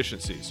workflow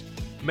inefficiencies.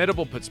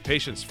 Medable puts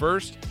patients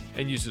first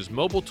and uses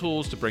mobile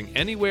tools to bring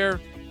anywhere,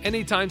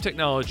 anytime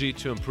technology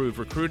to improve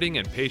recruiting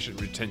and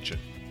patient retention.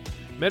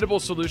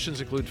 Medable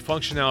solutions include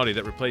functionality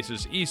that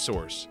replaces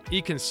eSource,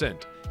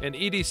 eConsent, and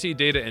EDC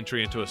data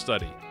entry into a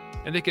study,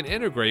 and they can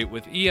integrate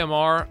with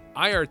EMR,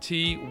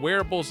 IRT,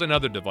 wearables, and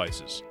other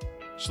devices.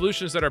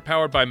 Solutions that are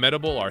powered by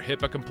Medable are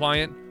HIPAA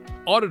compliant,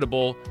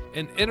 auditable,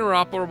 and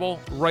interoperable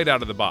right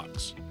out of the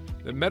box.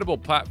 The Medable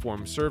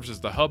platform serves as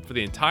the hub for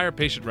the entire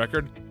patient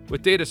record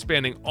with data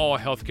spanning all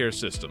healthcare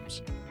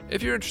systems.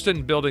 If you're interested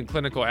in building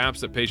clinical apps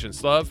that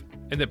patients love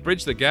and that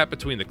bridge the gap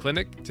between the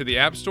clinic to the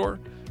app store,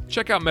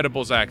 check out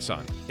Medable's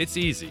Axon. It's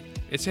easy,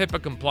 it's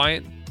HIPAA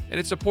compliant, and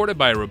it's supported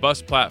by a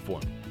robust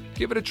platform.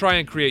 Give it a try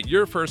and create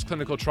your first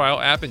clinical trial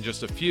app in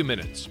just a few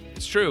minutes.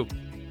 It's true.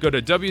 Go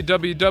to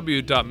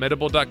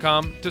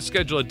www.medable.com to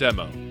schedule a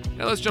demo.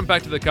 Now let's jump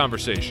back to the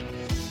conversation.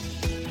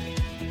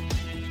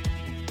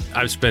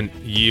 I've spent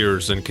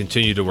years and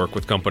continue to work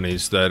with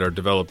companies that are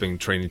developing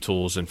training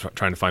tools and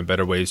trying to find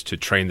better ways to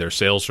train their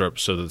sales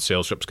reps so that the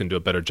sales reps can do a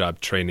better job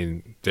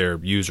training their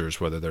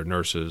users, whether they're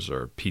nurses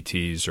or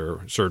PTs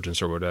or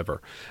surgeons or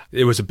whatever.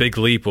 It was a big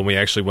leap when we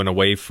actually went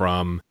away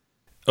from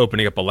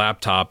opening up a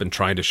laptop and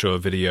trying to show a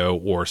video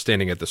or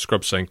standing at the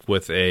ScriptSync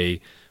with a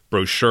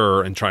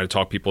brochure and trying to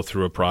talk people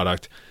through a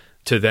product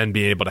to then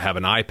being able to have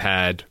an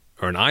iPad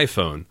or an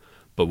iPhone.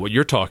 But what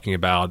you're talking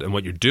about and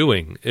what you're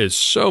doing is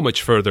so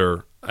much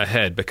further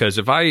ahead, because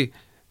if I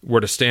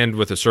were to stand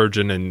with a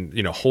surgeon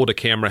and hold a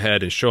camera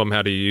head and show them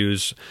how to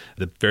use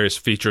the various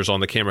features on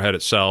the camera head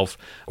itself,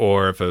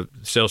 or if a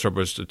sales rep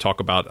was to talk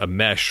about a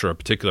mesh or a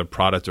particular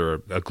product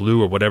or a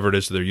glue or whatever it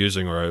is that they're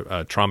using or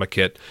a trauma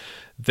kit,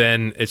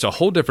 then it's a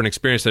whole different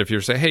experience than if you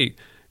were to say, hey,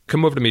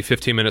 come over to me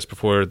 15 minutes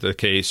before the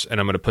case and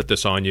I'm going to put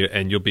this on you,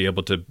 and you'll be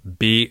able to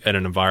be in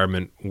an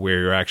environment where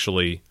you're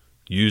actually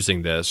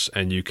using this,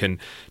 and you can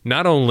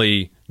not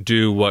only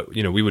do what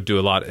we would do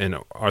a lot in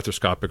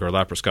arthroscopic or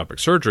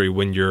laparoscopic surgery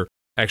when you're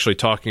actually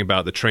talking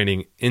about the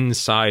training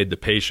inside the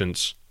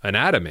patient's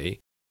anatomy,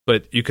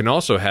 but you can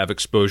also have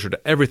exposure to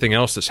everything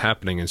else that's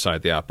happening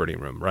inside the operating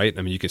room, right?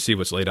 I mean, you can see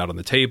what's laid out on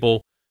the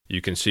table,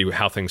 you can see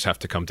how things have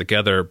to come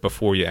together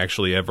before you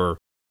actually ever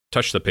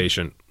touch the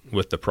patient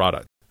with the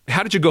product.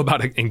 How did you go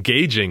about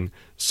engaging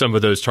some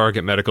of those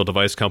target medical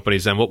device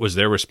companies, and what was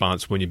their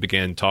response when you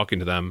began talking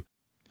to them?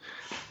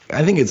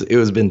 I think it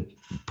was been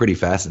pretty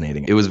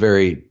fascinating. It was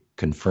very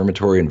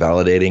confirmatory and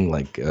validating.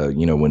 Like,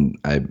 when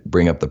I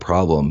bring up the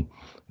problem,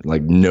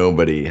 Like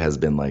nobody has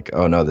been like,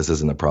 oh no, this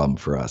isn't a problem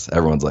for us.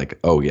 Everyone's like,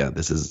 oh yeah,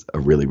 this is a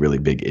really, really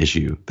big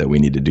issue that we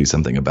need to do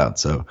something about.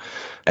 So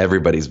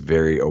everybody's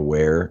very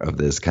aware of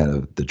this kind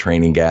of the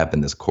training gap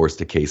and this course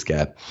to case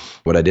gap.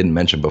 What I didn't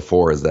mention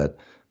before is that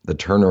the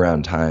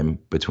turnaround time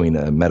between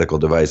a medical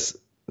device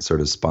sort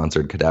of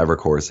sponsored cadaver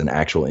course and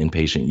actual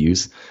inpatient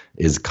use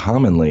is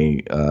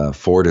commonly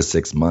 4 to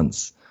 6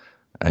 months.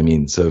 I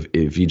mean, so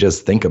if you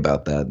just think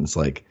about that, it's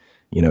like,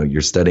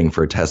 you're studying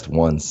for a test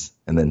once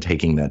and then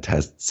taking that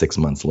test 6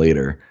 months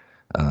later,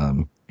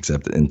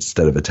 except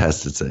instead of a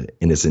test, it's an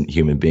innocent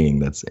human being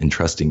that's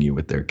entrusting you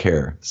with their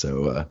care.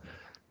 So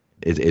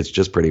it's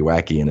just pretty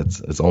wacky, and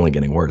it's only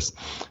getting worse.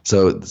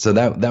 So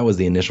that was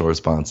the initial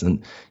response.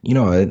 And,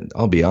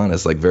 I'll be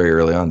honest, like very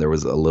early on, there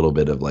was a little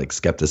bit of like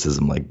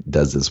skepticism, like,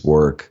 does this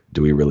work?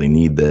 Do we really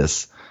need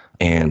this?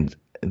 And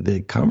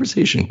the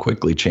conversation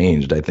quickly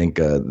changed. I think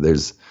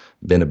there's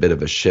been a bit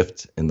of a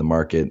shift in the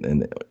market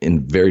and in a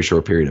very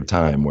short period of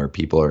time where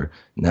people are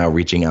now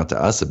reaching out to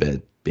us a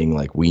bit, being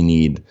like, we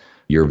need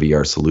your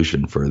VR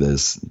solution for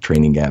this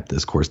training gap,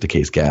 this course to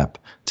case gap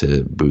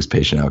to boost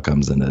patient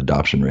outcomes and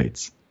adoption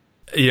rates.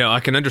 I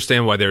can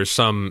understand why there's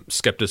some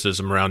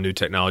skepticism around new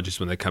technologies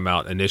when they come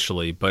out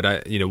initially.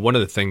 But one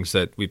of the things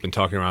that we've been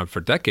talking around for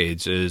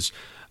decades is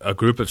a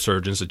group of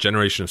surgeons, a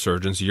generation of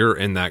surgeons. You're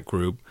in that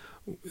group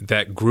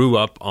that grew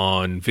up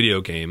on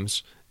video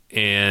games,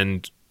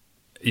 and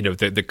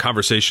the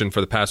conversation for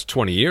the past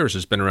 20 years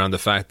has been around the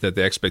fact that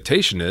the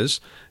expectation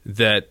is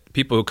that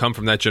people who come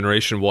from that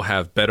generation will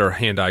have better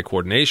hand-eye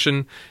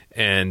coordination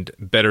and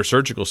better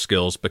surgical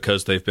skills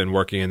because they've been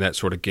working in that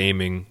sort of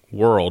gaming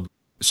world.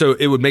 So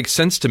it would make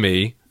sense to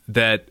me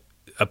that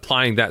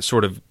applying that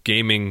sort of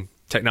gaming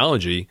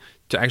technology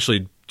to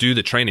actually do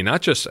the training,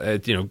 not just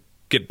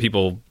get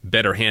people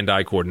better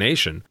hand-eye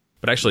coordination,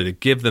 but actually to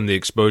give them the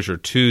exposure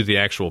to the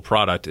actual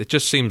product, it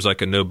just seems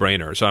like a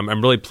no-brainer. So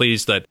I'm really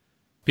pleased that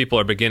people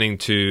are beginning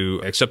to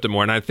accept it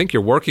more. And I think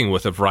you're working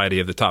with a variety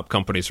of the top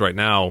companies right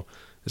now.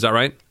 Is that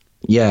right?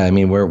 Yeah, I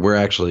mean, we're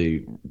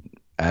actually,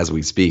 as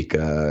we speak,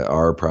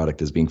 our product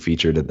is being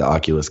featured at the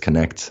Oculus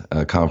Connect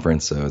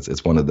conference. So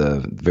it's one of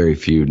the very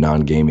few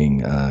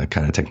non-gaming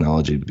kind of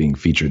technology being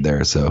featured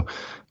there. So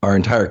our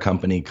entire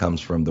company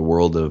comes from the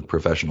world of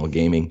professional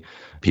gaming.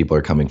 People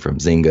are coming from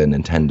Zynga,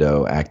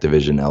 Nintendo,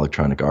 Activision,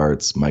 Electronic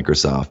Arts,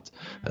 Microsoft,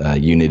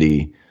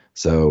 Unity.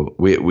 So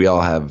we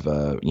all have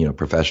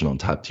professional and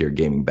top tier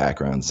gaming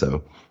backgrounds.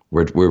 So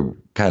we're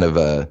kind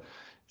of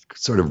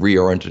sort of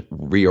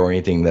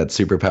reorienting that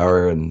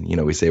superpower,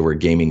 and we say we're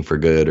gaming for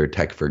good or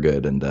tech for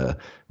good, and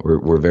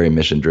we're very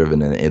mission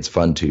driven, and it's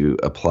fun to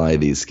apply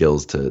these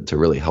skills to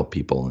really help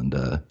people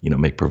and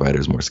make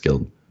providers more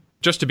skilled.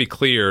 Just to be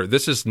clear,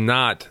 this is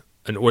not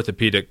an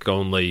orthopedic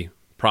only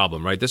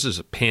problem, right? This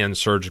is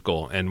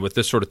pan-surgical, and with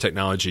this sort of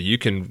technology,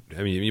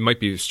 you might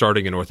be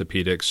starting in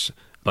orthopedics,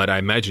 but I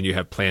imagine you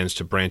have plans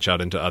to branch out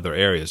into other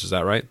areas. Is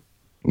that right?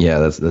 Yeah,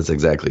 that's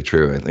exactly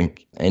true. I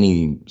think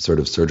any sort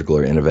of surgical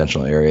or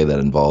interventional area that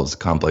involves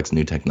complex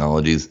new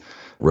technologies,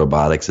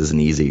 robotics is an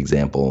easy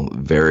example,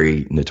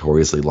 very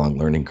notoriously long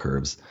learning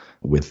curves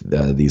with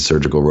these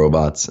surgical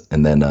robots.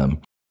 And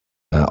then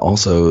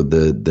also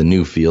the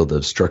new field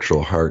of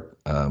structural heart,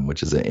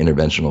 which is an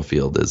interventional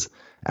field, is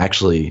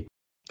actually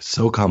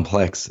so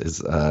complex. Is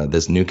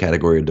this new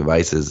category of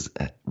devices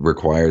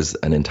requires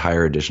an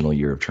entire additional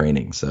year of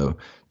training. So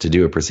to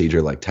do a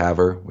procedure like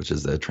TAVR, which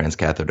is a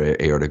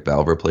transcatheter aortic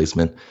valve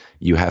replacement,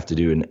 you have to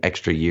do an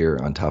extra year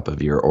on top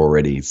of your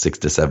already 6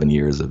 to 7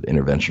 years of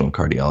interventional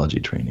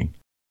cardiology training.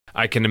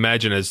 I can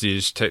imagine as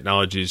these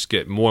technologies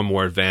get more and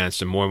more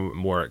advanced and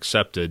more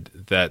accepted,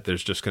 that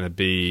there's just going to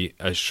be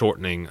a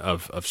shortening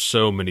of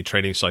so many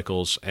training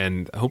cycles,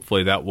 and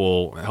hopefully that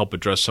will help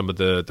address some of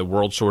the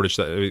world shortage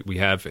that we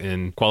have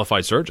in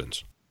qualified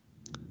surgeons.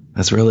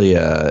 That's really,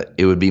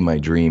 it would be my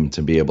dream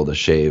to be able to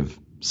shave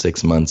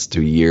 6 months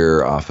to a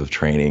year off of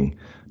training.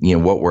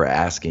 What we're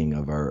asking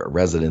of our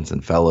residents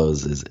and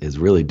fellows is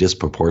really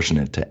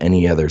disproportionate to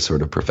any other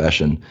sort of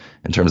profession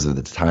in terms of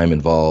the time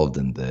involved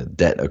and the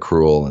debt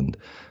accrual and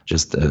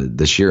just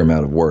the sheer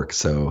amount of work.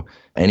 So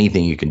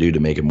anything you can do to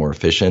make it more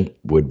efficient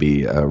would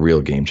be a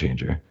real game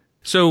changer.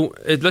 So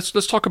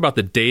let's talk about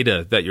the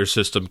data that your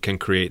system can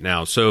create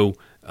now. So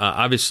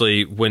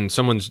obviously, when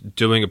someone's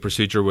doing a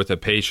procedure with a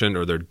patient,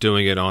 or they're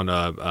doing it on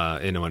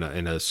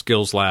in a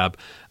skills lab,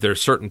 there are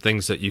certain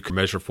things that you can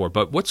measure for.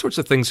 But what sorts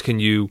of things can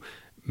you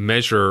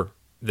measure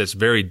that's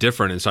very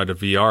different inside a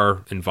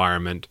VR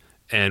environment,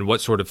 and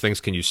what sort of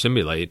things can you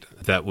simulate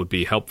that would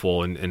be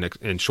helpful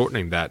in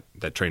shortening that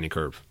training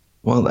curve?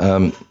 Well,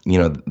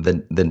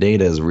 the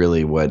data is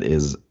really what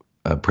is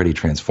pretty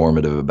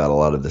transformative about a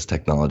lot of this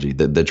technology.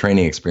 The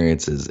training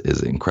experience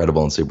is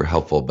incredible and super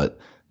helpful, but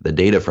the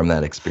data from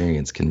that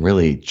experience can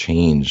really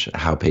change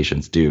how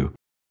patients do.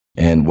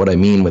 And what I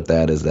mean with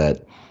that is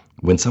that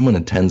when someone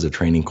attends a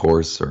training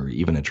course or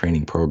even a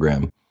training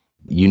program,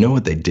 you know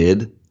what they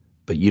did,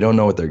 but you don't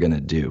know what they're going to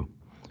do.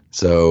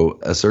 So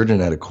a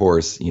surgeon at a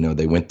course,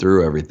 they went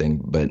through everything,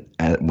 but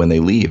when they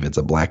leave, it's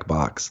a black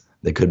box.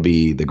 They could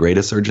be the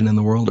greatest surgeon in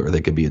the world, or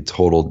they could be a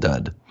total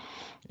dud.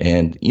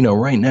 And,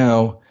 right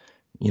now,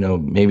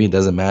 maybe it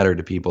doesn't matter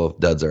to people if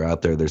duds are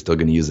out there, they're still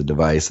going to use a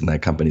device and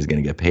that company's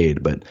going to get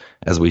paid. But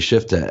as we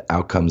shift to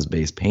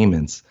outcomes-based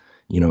payments,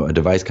 a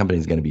device company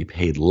is going to be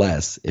paid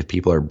less if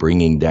people are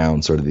bringing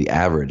down sort of the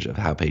average of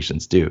how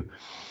patients do.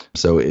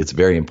 So it's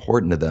very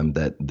important to them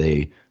that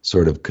they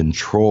sort of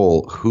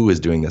control who is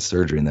doing the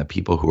surgery, and that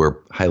people who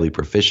are highly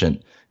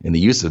proficient in the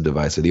use of the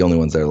device are the only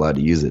ones that are allowed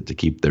to use it to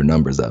keep their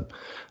numbers up.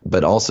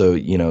 But also,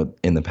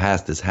 in the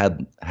past, this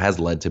has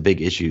led to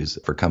big issues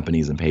for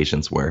companies and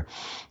patients where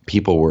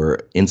people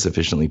were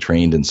insufficiently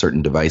trained in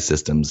certain device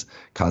systems,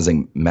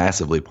 causing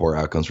massively poor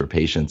outcomes for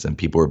patients, and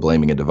people were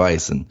blaming a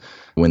device. And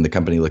when the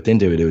company looked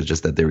into it, it was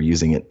just that they were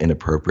using it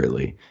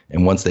inappropriately.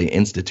 And once they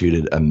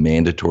instituted a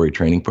mandatory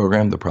training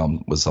program, the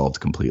problem was solved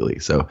completely.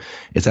 So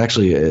it's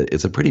actually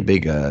it's a pretty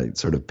big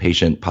sort of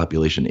patient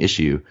population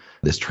issue,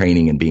 this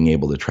training and being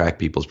able to track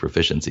people's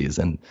proficiencies.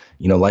 And,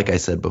 like I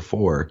said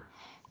before,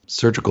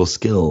 surgical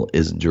skill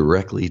is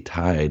directly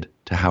tied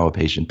to how a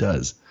patient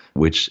does,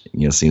 which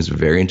seems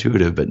very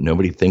intuitive, but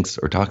nobody thinks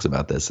or talks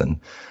about this. And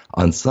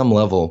on some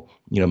level,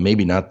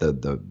 maybe not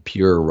the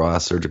pure raw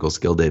surgical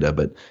skill data,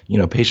 but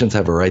patients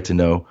have a right to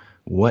know,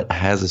 what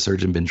has a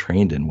surgeon been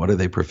trained in? What are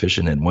they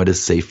proficient in? What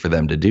is safe for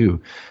them to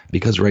do?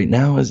 Because right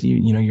now, as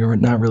you're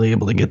not really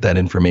able to get that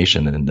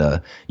information.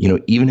 And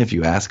even if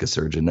you ask a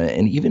surgeon,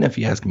 and even if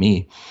you ask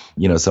me,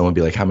 someone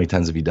be like, how many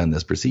times have you done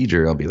this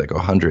procedure? I'll be like,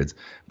 hundreds.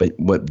 But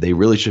what they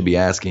really should be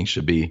asking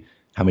should be,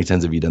 how many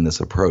times have you done this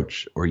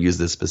approach or used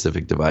this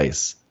specific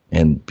device?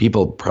 And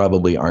people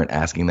probably aren't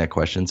asking that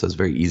question, so it's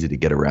very easy to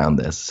get around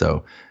this.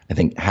 So I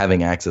think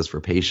having access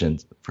for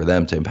patients, for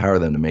them to empower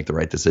them to make the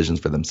right decisions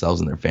for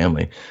themselves and their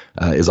family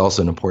is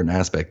also an important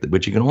aspect,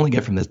 which you can only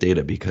get from this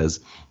data,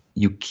 because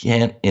you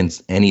can't in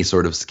any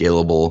sort of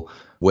scalable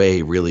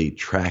way really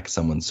track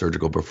someone's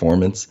surgical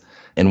performance.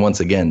 And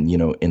once again,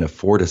 in a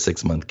 4 to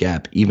 6 month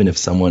gap, even if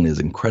someone is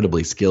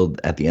incredibly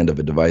skilled at the end of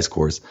a device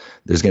course,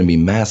 there's going to be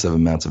massive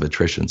amounts of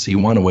attrition. So you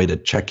want a way to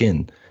check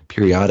in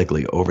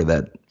periodically over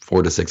that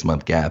 4 to 6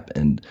 month gap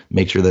and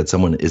make sure that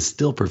someone is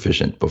still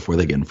proficient before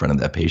they get in front of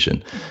that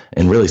patient.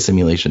 And really,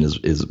 simulation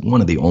is one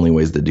of the only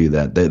ways to do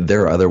that.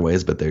 There are other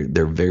ways, but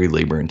they're very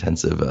labor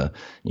intensive.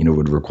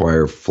 Would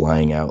require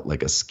flying out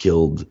like a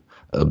skilled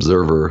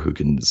observer who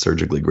can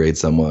surgically grade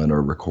someone,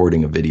 or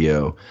recording a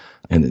video.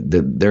 And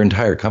their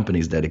entire company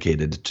is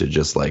dedicated to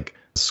just like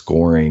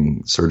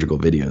scoring surgical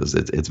videos.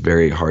 It's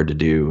very hard to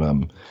do.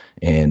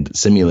 And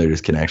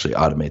simulators can actually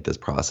automate this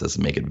process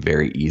and make it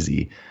very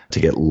easy to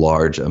get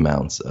large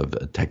amounts of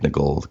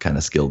technical kind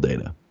of skill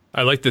data.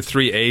 I like the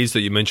 3 A's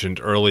that you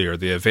mentioned earlier: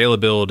 the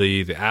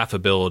availability, the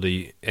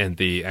affability, and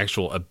the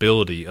actual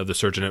ability of the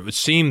surgeon. It would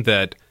seem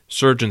that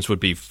surgeons would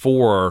be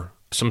for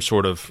some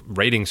sort of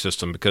rating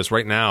system, because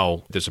right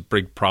now there's a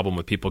big problem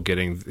with people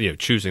getting,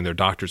 choosing their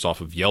doctors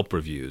off of Yelp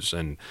reviews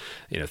and,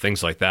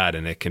 things like that.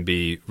 And it can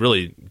be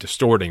really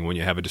distorting when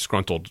you have a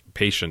disgruntled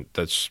patient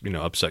that's,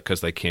 upset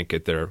because they can't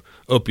get their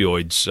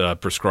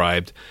opioids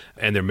prescribed,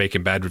 and they're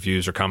making bad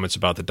reviews or comments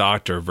about the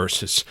doctor,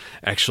 versus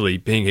actually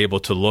being able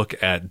to look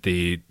at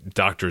the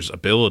doctor's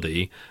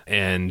ability.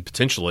 And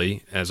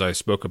potentially, as I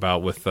spoke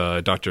about with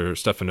Dr.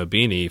 Stefano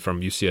Bini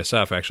from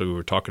UCSF, actually, we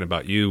were talking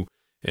about you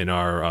in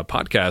our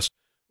podcast,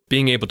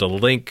 being able to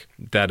link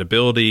that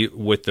ability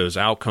with those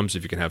outcomes.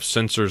 If you can have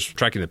sensors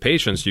tracking the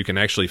patients, you can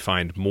actually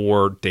find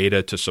more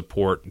data to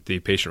support the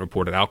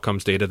patient-reported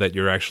outcomes data that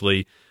you're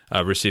actually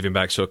receiving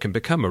back. So it can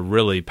become a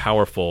really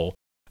powerful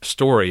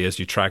story as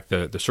you track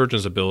the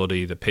surgeon's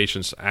ability, the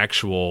patient's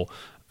actual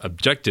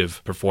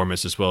objective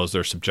performance, as well as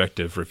their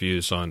subjective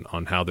reviews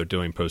on how they're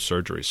doing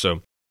post-surgery.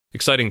 So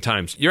exciting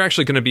times. You're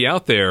actually going to be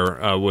out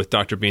there with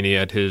Dr. Bini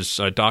at his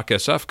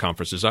DocSF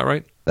conference. Is that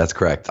right? That's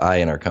correct. I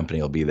and our company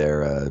will be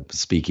there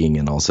speaking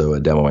and also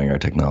demoing our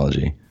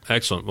technology.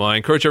 Excellent. Well, I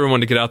encourage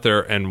everyone to get out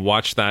there and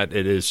watch that.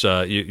 It is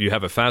you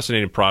have a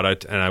fascinating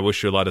product, and I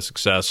wish you a lot of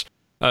success.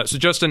 So,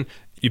 Justin,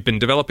 you've been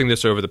developing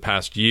this over the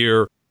past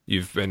year.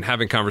 You've been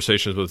having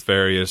conversations with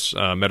various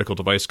medical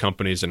device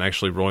companies and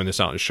actually rolling this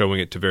out and showing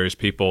it to various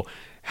people.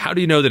 How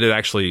do you know that it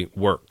actually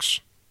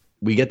works?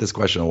 We get this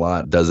question a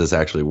lot. Does this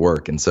actually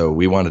work? And so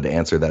we wanted to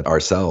answer that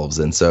ourselves.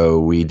 And so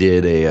we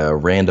did a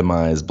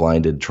randomized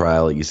blinded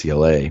trial at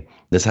UCLA.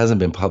 This hasn't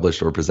been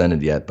published or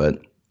presented yet,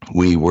 but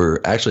we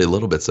were actually a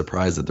little bit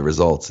surprised at the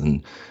results.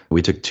 And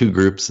we took 2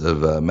 groups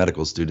of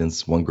medical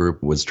students. One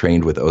group was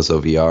trained with OSO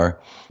VR,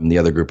 and the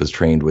other group was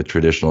trained with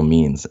traditional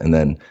means. And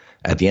then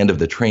at the end of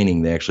the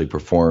training, they actually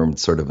performed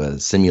sort of a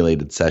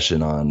simulated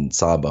session on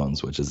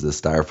sawbones, which is the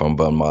styrofoam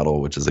bone model,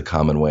 which is a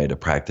common way to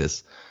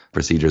practice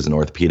procedures in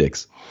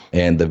orthopedics.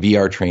 And the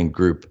VR trained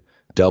group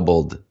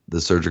doubled the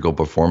surgical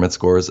performance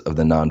scores of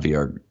the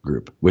non-VR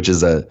group, which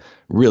is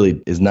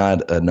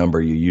not a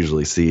number you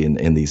usually see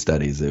in these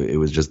studies. It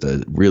was just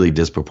a really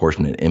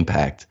disproportionate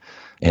impact.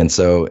 And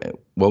so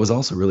what was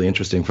also really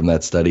interesting from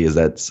that study is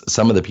that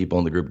some of the people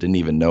in the group didn't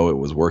even know it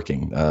was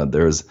working.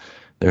 There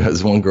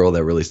was one girl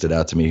that really stood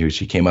out to me, who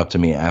she came up to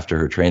me after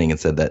her training and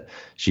said that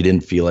she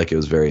didn't feel like it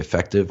was very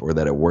effective or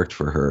that it worked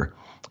for her.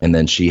 And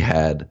then she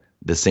had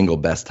the single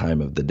best time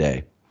of the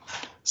day.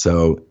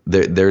 So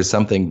there's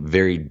something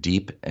very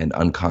deep and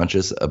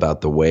unconscious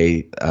about the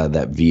way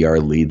that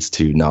VR leads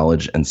to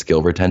knowledge and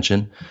skill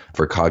retention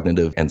for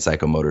cognitive and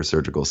psychomotor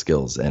surgical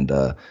skills. And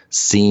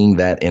seeing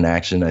that in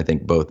action, I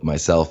think both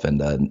myself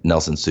and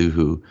Nelson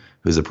Su,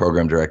 who's a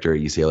program director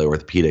at UCLA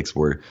Orthopedics,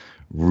 were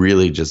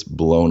really just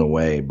blown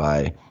away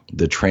by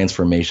the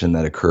transformation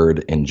that occurred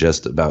in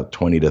just about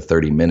 20 to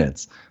 30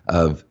 minutes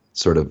of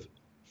sort of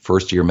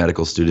first-year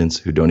medical students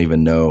who don't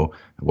even know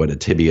what a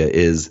tibia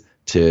is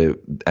to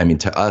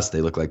us,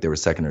 they look like they were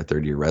second or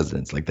third year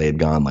residents, like they had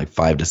gone like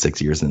 5 to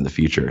 6 years into the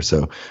future.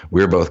 So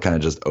we were both kind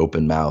of just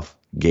open mouth,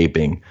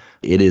 gaping.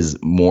 It is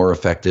more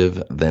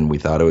effective than we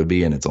thought it would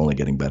be, and it's only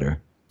getting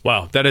better.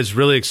 Wow, that is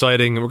really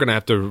exciting. We're going to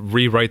have to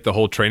rewrite the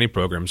whole training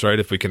programs, right?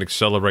 If we can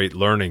accelerate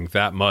learning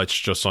that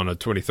much just on a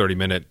 20,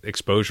 30-minute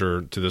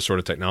exposure to this sort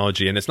of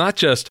technology. And it's not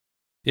just,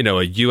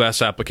 a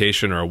U.S.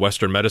 application or a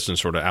Western medicine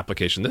sort of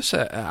application.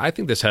 I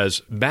think this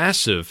has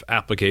massive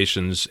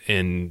applications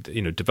in,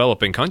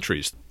 developing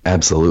countries.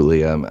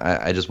 Absolutely.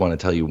 I just want to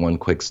tell you one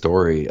quick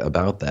story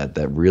about that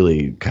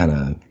really kind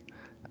of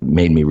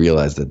made me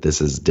realize that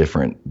this is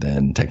different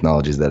than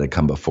technologies that had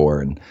come before.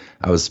 And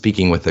I was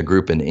speaking with a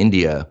group in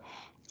India,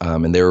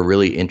 and they were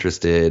really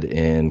interested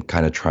in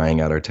kind of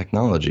trying out our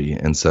technology.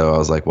 And so I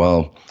was like,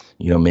 well,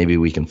 maybe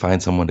we can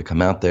find someone to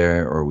come out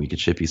there, or we could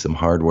ship you some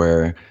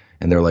hardware.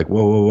 And they're like,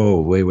 whoa,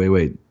 wait.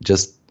 You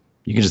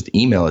can just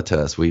email it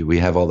to us. We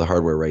have all the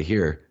hardware right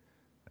here.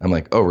 I'm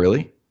like, oh,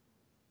 really?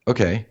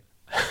 Okay.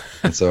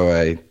 And so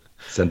I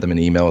sent them an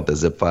email with the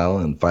zip file,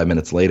 and 5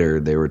 minutes later,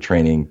 they were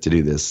training to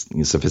do this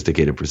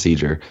sophisticated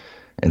procedure.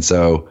 And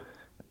so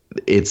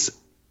it's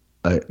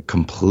a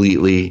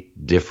completely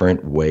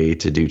different way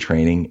to do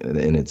training,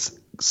 and it's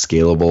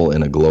scalable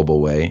in a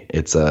global way.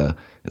 It's going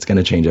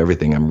to change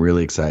everything. I'm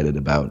really excited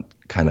about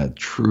kind of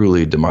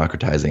truly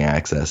democratizing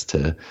access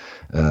to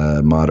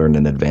modern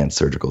and advanced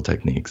surgical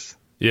techniques.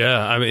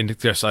 Yeah, I mean,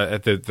 yes,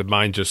 the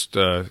mind just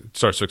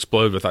starts to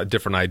explode with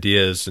different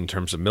ideas in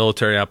terms of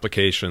military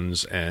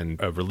applications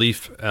and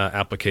relief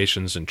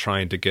applications, and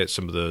trying to get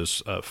some of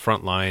those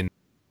frontline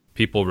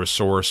people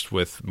resourced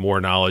with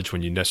more knowledge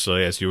when you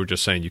necessarily, as you were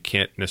just saying, you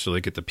can't necessarily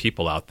get the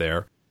people out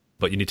there,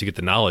 but you need to get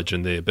the knowledge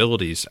and the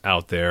abilities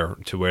out there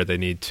to where they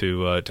need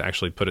to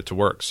actually put it to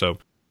work. So,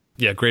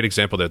 yeah, great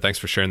example there. Thanks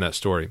for sharing that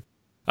story.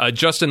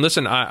 Justin,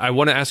 listen, I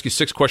want to ask you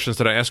 6 questions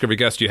that I ask every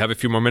guest. Do you have a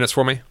few more minutes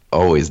for me?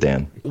 Always,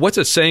 Dan. What's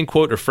a saying,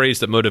 quote, or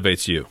phrase that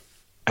motivates you?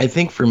 I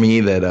think for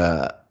me that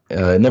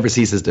it never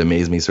ceases to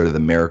amaze me, sort of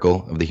the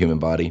miracle of the human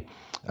body.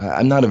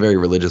 I'm not a very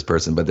religious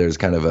person, but there's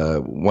kind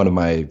of one of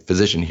my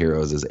physician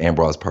heroes is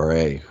Ambroise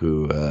Paré,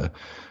 who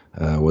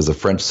was a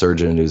French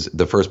surgeon who's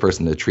the first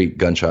person to treat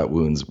gunshot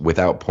wounds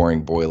without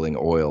pouring boiling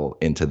oil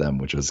into them,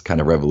 which was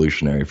kind of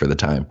revolutionary for the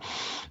time.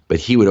 But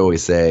he would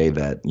always say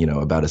that,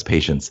 about his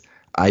patients,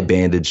 I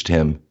bandaged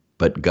him,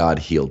 but God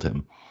healed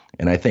him.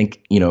 And I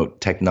think,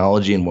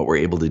 technology and what we're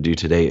able to do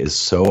today is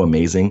so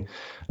amazing.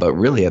 But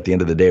really, at the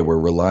end of the day, we're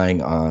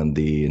relying on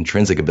the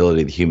intrinsic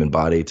ability of the human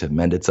body to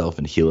mend itself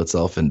and heal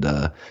itself. And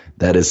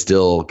that is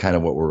still kind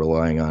of what we're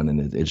relying on.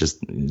 And it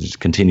just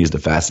continues to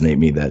fascinate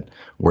me that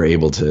we're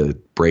able to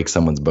break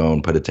someone's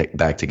bone, put it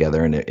back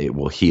together, and it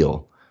will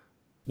heal.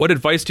 What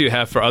advice do you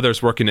have for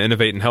others working to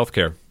innovate in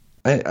healthcare?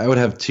 I would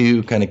have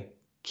 2 kind of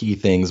key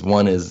things.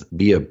 One is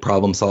be a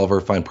problem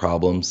solver, find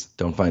problems,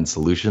 don't find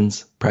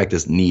solutions.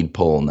 Practice need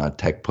pull, not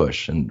tech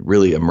push, and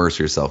really immerse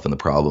yourself in the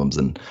problems.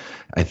 And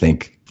I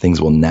think things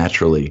will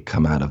naturally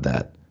come out of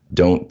that.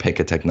 Don't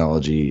pick a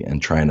technology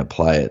and try and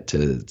apply it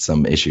to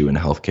some issue in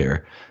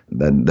healthcare.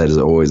 That is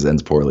always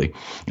ends poorly.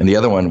 And the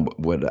other one,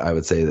 what I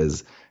would say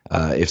is,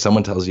 if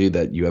someone tells you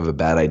that you have a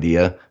bad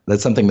idea,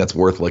 that's something that's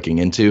worth looking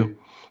into.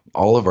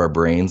 All of our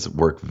brains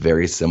work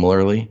very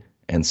similarly.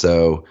 And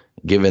so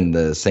given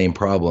the same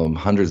problem,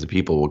 hundreds of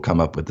people will come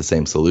up with the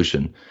same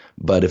solution.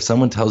 But if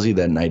someone tells you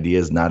that an idea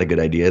is not a good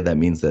idea, that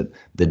means that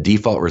the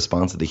default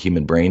response of the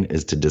human brain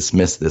is to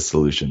dismiss this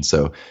solution.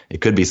 So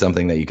it could be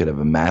something that you could have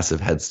a massive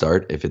head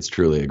start if it's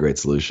truly a great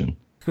solution.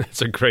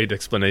 That's a great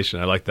explanation.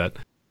 I like that.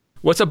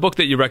 What's a book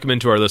that you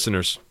recommend to our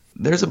listeners?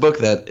 There's a book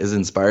that has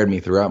inspired me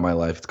throughout my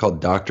life. It's called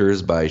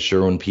Doctors by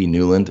Sherwin P.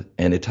 Newland,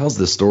 and it tells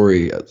the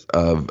story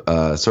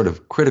of sort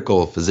of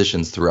critical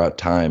physicians throughout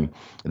time,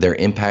 their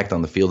impact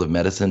on the field of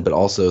medicine, but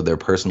also their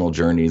personal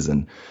journeys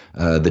and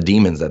the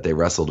demons that they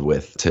wrestled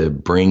with to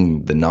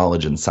bring the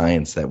knowledge and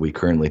science that we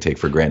currently take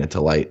for granted to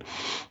light.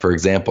 For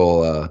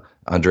example,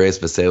 Andreas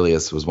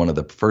Vesalius was one of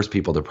the first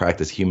people to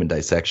practice human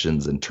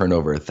dissections and turn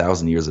over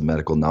 1,000 years of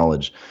medical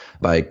knowledge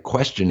by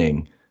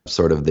questioning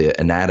sort of the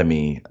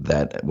anatomy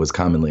that was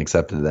commonly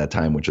accepted at that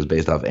time, which was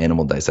based off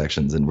animal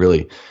dissections, and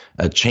really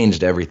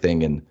changed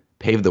everything and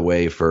paved the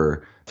way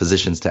for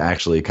physicians to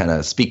actually kind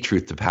of speak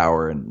truth to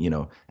power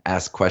and,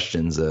 ask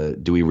questions.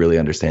 Do we really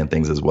understand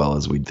things as well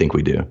as we think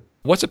we do?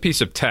 What's a piece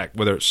of tech,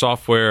 whether it's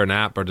software, an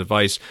app, or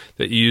device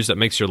that you use that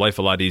makes your life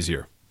a lot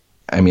easier?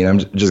 I mean, I'm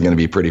just going to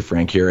be pretty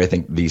frank here. I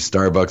think the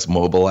Starbucks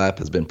mobile app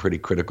has been pretty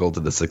critical to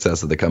the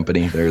success of the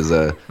company. There's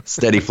a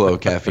steady flow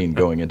of caffeine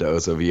going into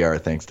Oso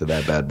VR thanks to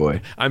that bad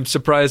boy. I'm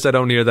surprised I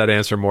don't hear that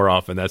answer more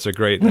often. That's a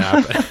great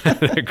app,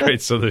 a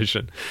great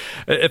solution.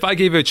 If I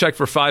gave you a check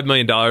for $5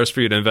 million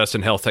for you to invest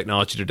in health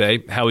technology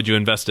today, how would you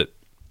invest it?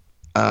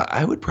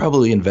 I would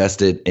probably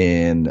invest it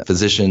in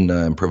physician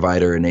and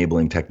provider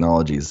enabling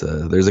technologies.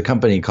 There's a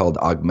company called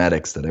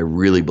Augmetics that I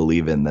really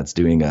believe in that's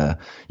doing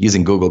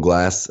using Google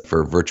Glass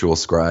for virtual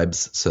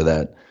scribes so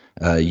that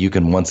you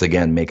can once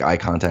again make eye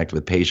contact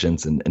with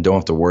patients and don't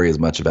have to worry as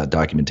much about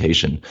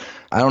documentation.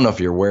 I don't know if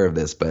you're aware of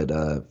this, but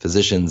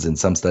physicians in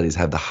some studies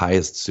have the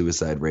highest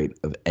suicide rate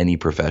of any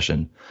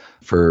profession.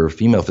 For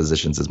female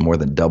physicians, it's more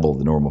than double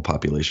the normal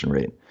population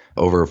rate.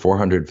 Over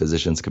 400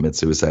 physicians commit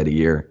suicide a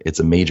year. It's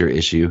a major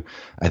issue.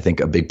 I think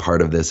a big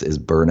part of this is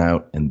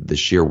burnout and the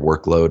sheer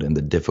workload and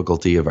the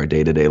difficulty of our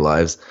day-to-day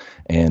lives.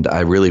 And I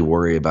really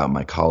worry about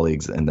my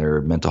colleagues and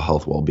their mental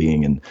health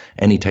well-being, and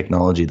any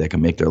technology that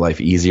can make their life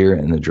easier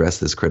and address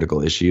this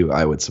critical issue,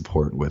 I would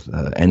support with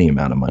any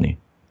amount of money.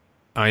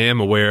 I am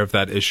aware of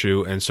that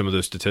issue and some of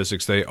those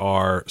statistics. They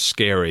are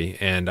scary,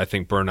 and I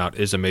think burnout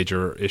is a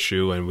major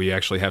issue, and we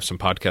actually have some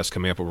podcasts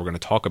coming up where we're going to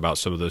talk about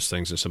some of those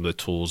things and some of the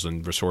tools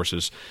and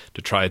resources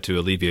to try to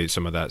alleviate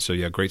some of that. So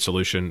yeah, great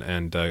solution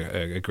and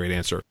a great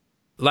answer.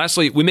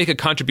 Lastly, we make a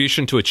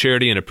contribution to a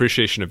charity in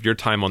appreciation of your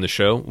time on the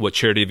show. What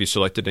charity have you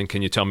selected, and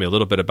can you tell me a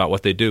little bit about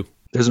what they do?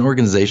 There's an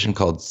organization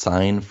called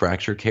Sign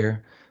Fracture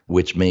Care,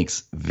 which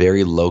makes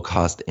very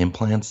low-cost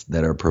implants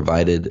that are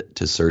provided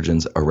to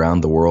surgeons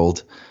around the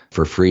world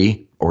for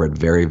free or at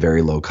very,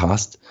 very low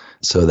cost,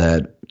 so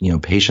that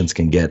patients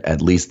can get at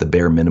least the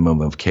bare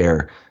minimum of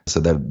care so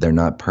that they're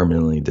not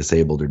permanently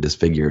disabled or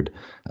disfigured.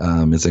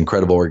 It's an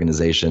incredible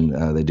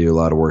organization. They do a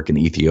lot of work in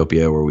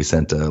Ethiopia, where we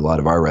sent a lot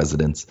of our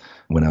residents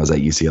when I was at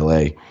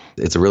UCLA.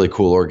 It's a really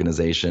cool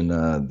organization,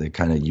 the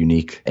kind of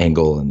unique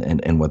angle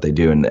and what they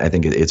do. And I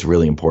think it's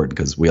really important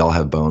because we all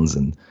have bones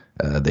and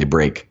they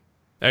break.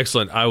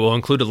 Excellent. I will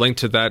include a link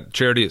to that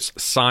charity. It's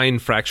Sign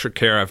Fracture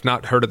Care. I've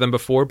not heard of them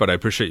before, but I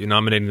appreciate you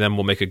nominating them.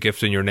 We'll make a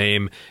gift in your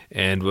name,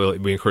 and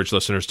we encourage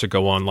listeners to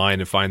go online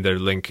and find their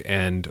link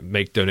and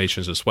make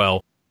donations as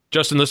well.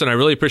 Justin, listen, I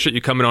really appreciate you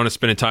coming on and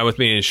spending time with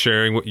me and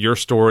sharing your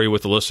story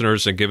with the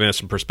listeners and giving us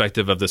some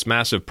perspective of this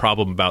massive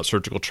problem about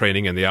surgical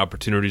training and the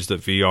opportunities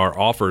that VR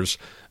offers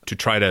to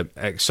try to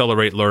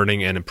accelerate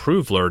learning and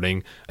improve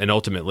learning and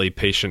ultimately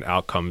patient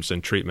outcomes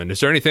and treatment. Is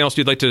there anything else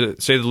you'd like to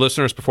say to the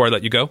listeners before I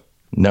let you go?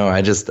 No,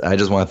 I just want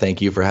to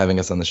thank you for having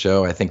us on the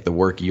show. I think the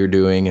work you're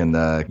doing, and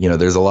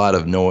there's a lot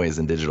of noise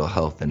in digital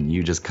health, and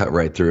you just cut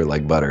right through it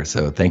like butter.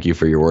 So thank you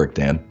for your work,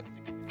 Dan.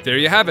 There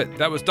you have it.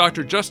 That was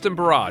Dr. Justin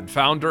Barad,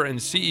 founder and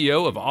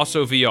CEO of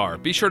Oso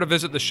VR. Be sure to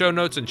visit the show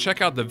notes and check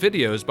out the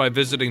videos by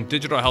visiting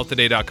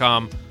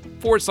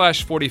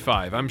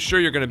digitalhealthtoday.com/45. I'm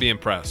sure you're going to be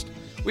impressed.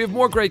 We have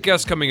more great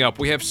guests coming up.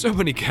 We have so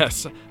many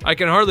guests. I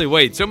can hardly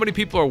wait. So many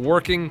people are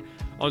working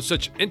on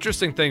such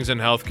interesting things in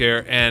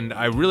healthcare, and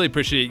I really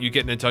appreciate you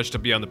getting in touch to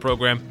be on the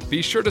program.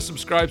 Be sure to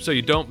subscribe so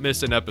you don't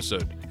miss an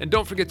episode. And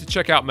don't forget to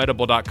check out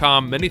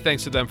Medable.com. Many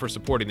thanks to them for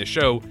supporting the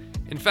show.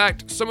 In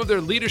fact, some of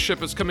their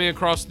leadership is coming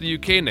across the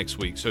UK next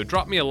week, so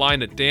drop me a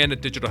line at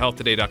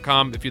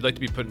dan@digitalhealthtoday.com if you'd like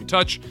to be put in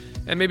touch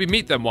and maybe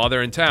meet them while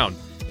they're in town.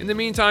 In the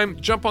meantime,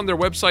 jump on their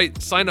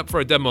website, sign up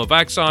for a demo of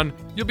Axon.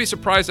 You'll be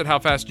surprised at how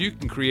fast you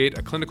can create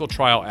a clinical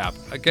trial app.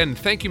 Again,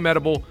 thank you,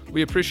 Medable.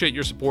 We appreciate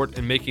your support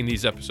in making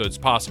these episodes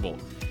possible.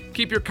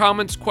 Keep your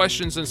comments,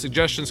 questions, and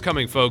suggestions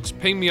coming, folks.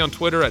 Ping me on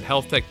Twitter at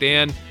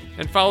HealthTechDan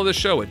and follow the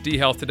show at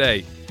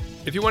DHealthToday.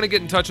 If you want to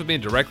get in touch with me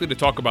directly to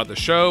talk about the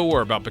show or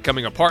about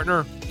becoming a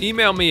partner,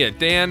 email me at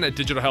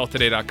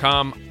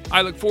dan@digitalhealthtoday.com.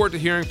 I look forward to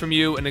hearing from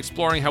you and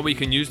exploring how we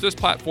can use this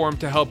platform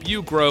to help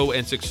you grow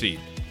and succeed.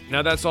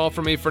 Now that's all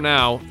for me for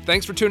now.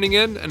 Thanks for tuning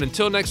in, and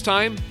until next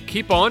time,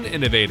 keep on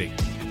innovating.